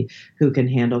somebody who can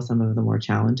handle some of the more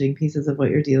challenging pieces of what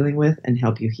you're dealing with and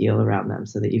help you heal around them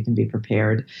so that you can be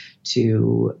prepared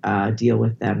to deal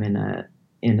with them in a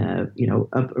a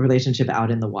relationship out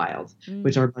in the wild,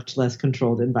 which are much less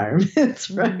controlled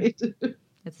environments, right?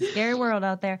 It's a scary world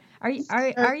out there. Are you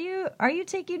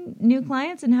taking new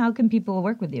clients, and how can people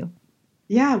work with you?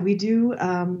 Yeah, we do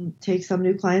take some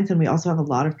new clients, and we also have a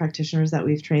lot of practitioners that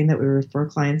we've trained that we refer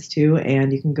clients to.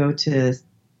 And you can go to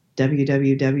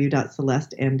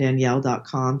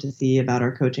www.celestanddanielle.com to see about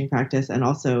our coaching practice, and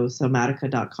also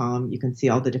somatica.com. You can see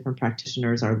all the different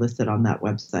practitioners are listed on that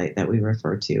website that we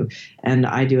refer to. And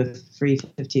I do a free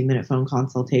 15-minute phone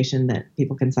consultation that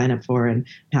people can sign up for, and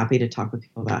I'm happy to talk with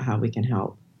people about how we can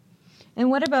help. And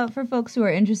what about for folks who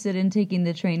are interested in taking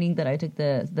the training that I took,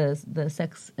 the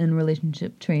sex and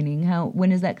relationship training?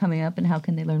 When is that coming up, and how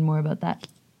can they learn more about that?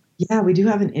 Yeah, we do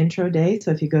have an intro day.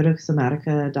 So if you go to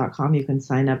somatica.com, you can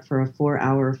sign up for a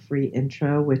 4-hour free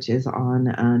intro, which is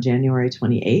on January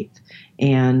 28th.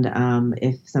 And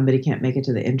if somebody can't make it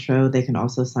to the intro, they can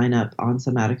also sign up on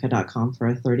Somatica.com for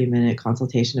a 30-minute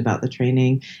consultation about the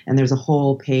training. And there's a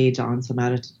whole page on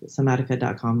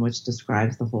Somatica.com which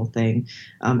describes the whole thing.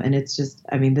 And it's just,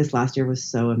 I mean, this last year was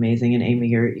so amazing. And Amy,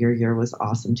 your year was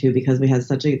awesome too, because we had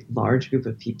such a large group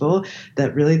of people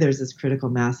that really there's this critical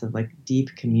mass of like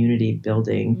deep community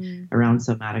building around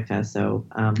Somatica. So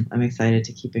I'm excited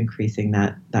to keep increasing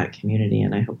that community,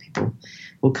 and I hope people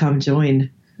will come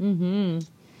join. Mm-hmm.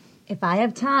 If I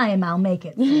have time, I'll make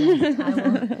it. I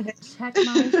will check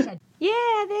my schedule.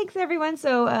 Yeah, thanks everyone.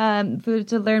 So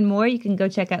to learn more, you can go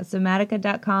check out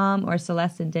Somatica.com or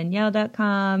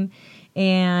CelesteandDanielle.com.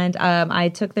 And I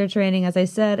took their training, as I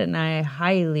said, and I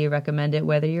highly recommend it,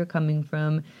 whether you're coming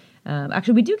from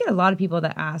actually, we do get a lot of people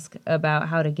that ask about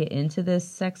how to get into this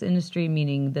sex industry,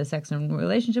 meaning the sex and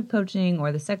relationship coaching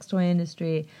or the sex toy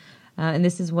industry. And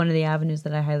this is one of the avenues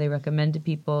that I highly recommend to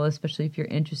people, especially if you're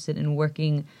interested in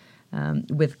working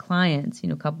with clients,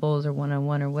 couples or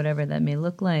one-on-one or whatever that may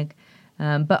look like.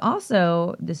 But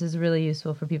also, this is really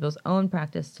useful for people's own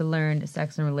practice to learn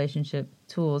sex and relationship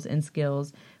tools and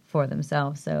skills for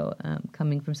themselves. So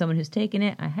coming from someone who's taken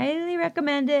it, I highly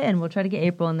recommend it, and we'll try to get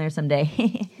April in there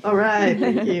someday. All right.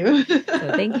 Thank you. So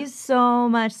thank you so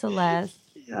much, Celeste.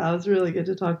 Yeah, it was really good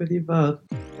to talk with you both.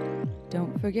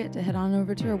 Don't forget to head on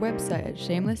over to our website at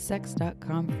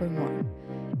shamelesssex.com for more.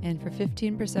 And for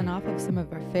 15% off of some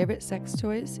of our favorite sex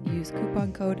toys, use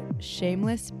coupon code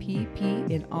SHAMELESSPP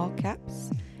in all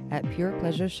caps at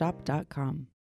purepleasureshop.com.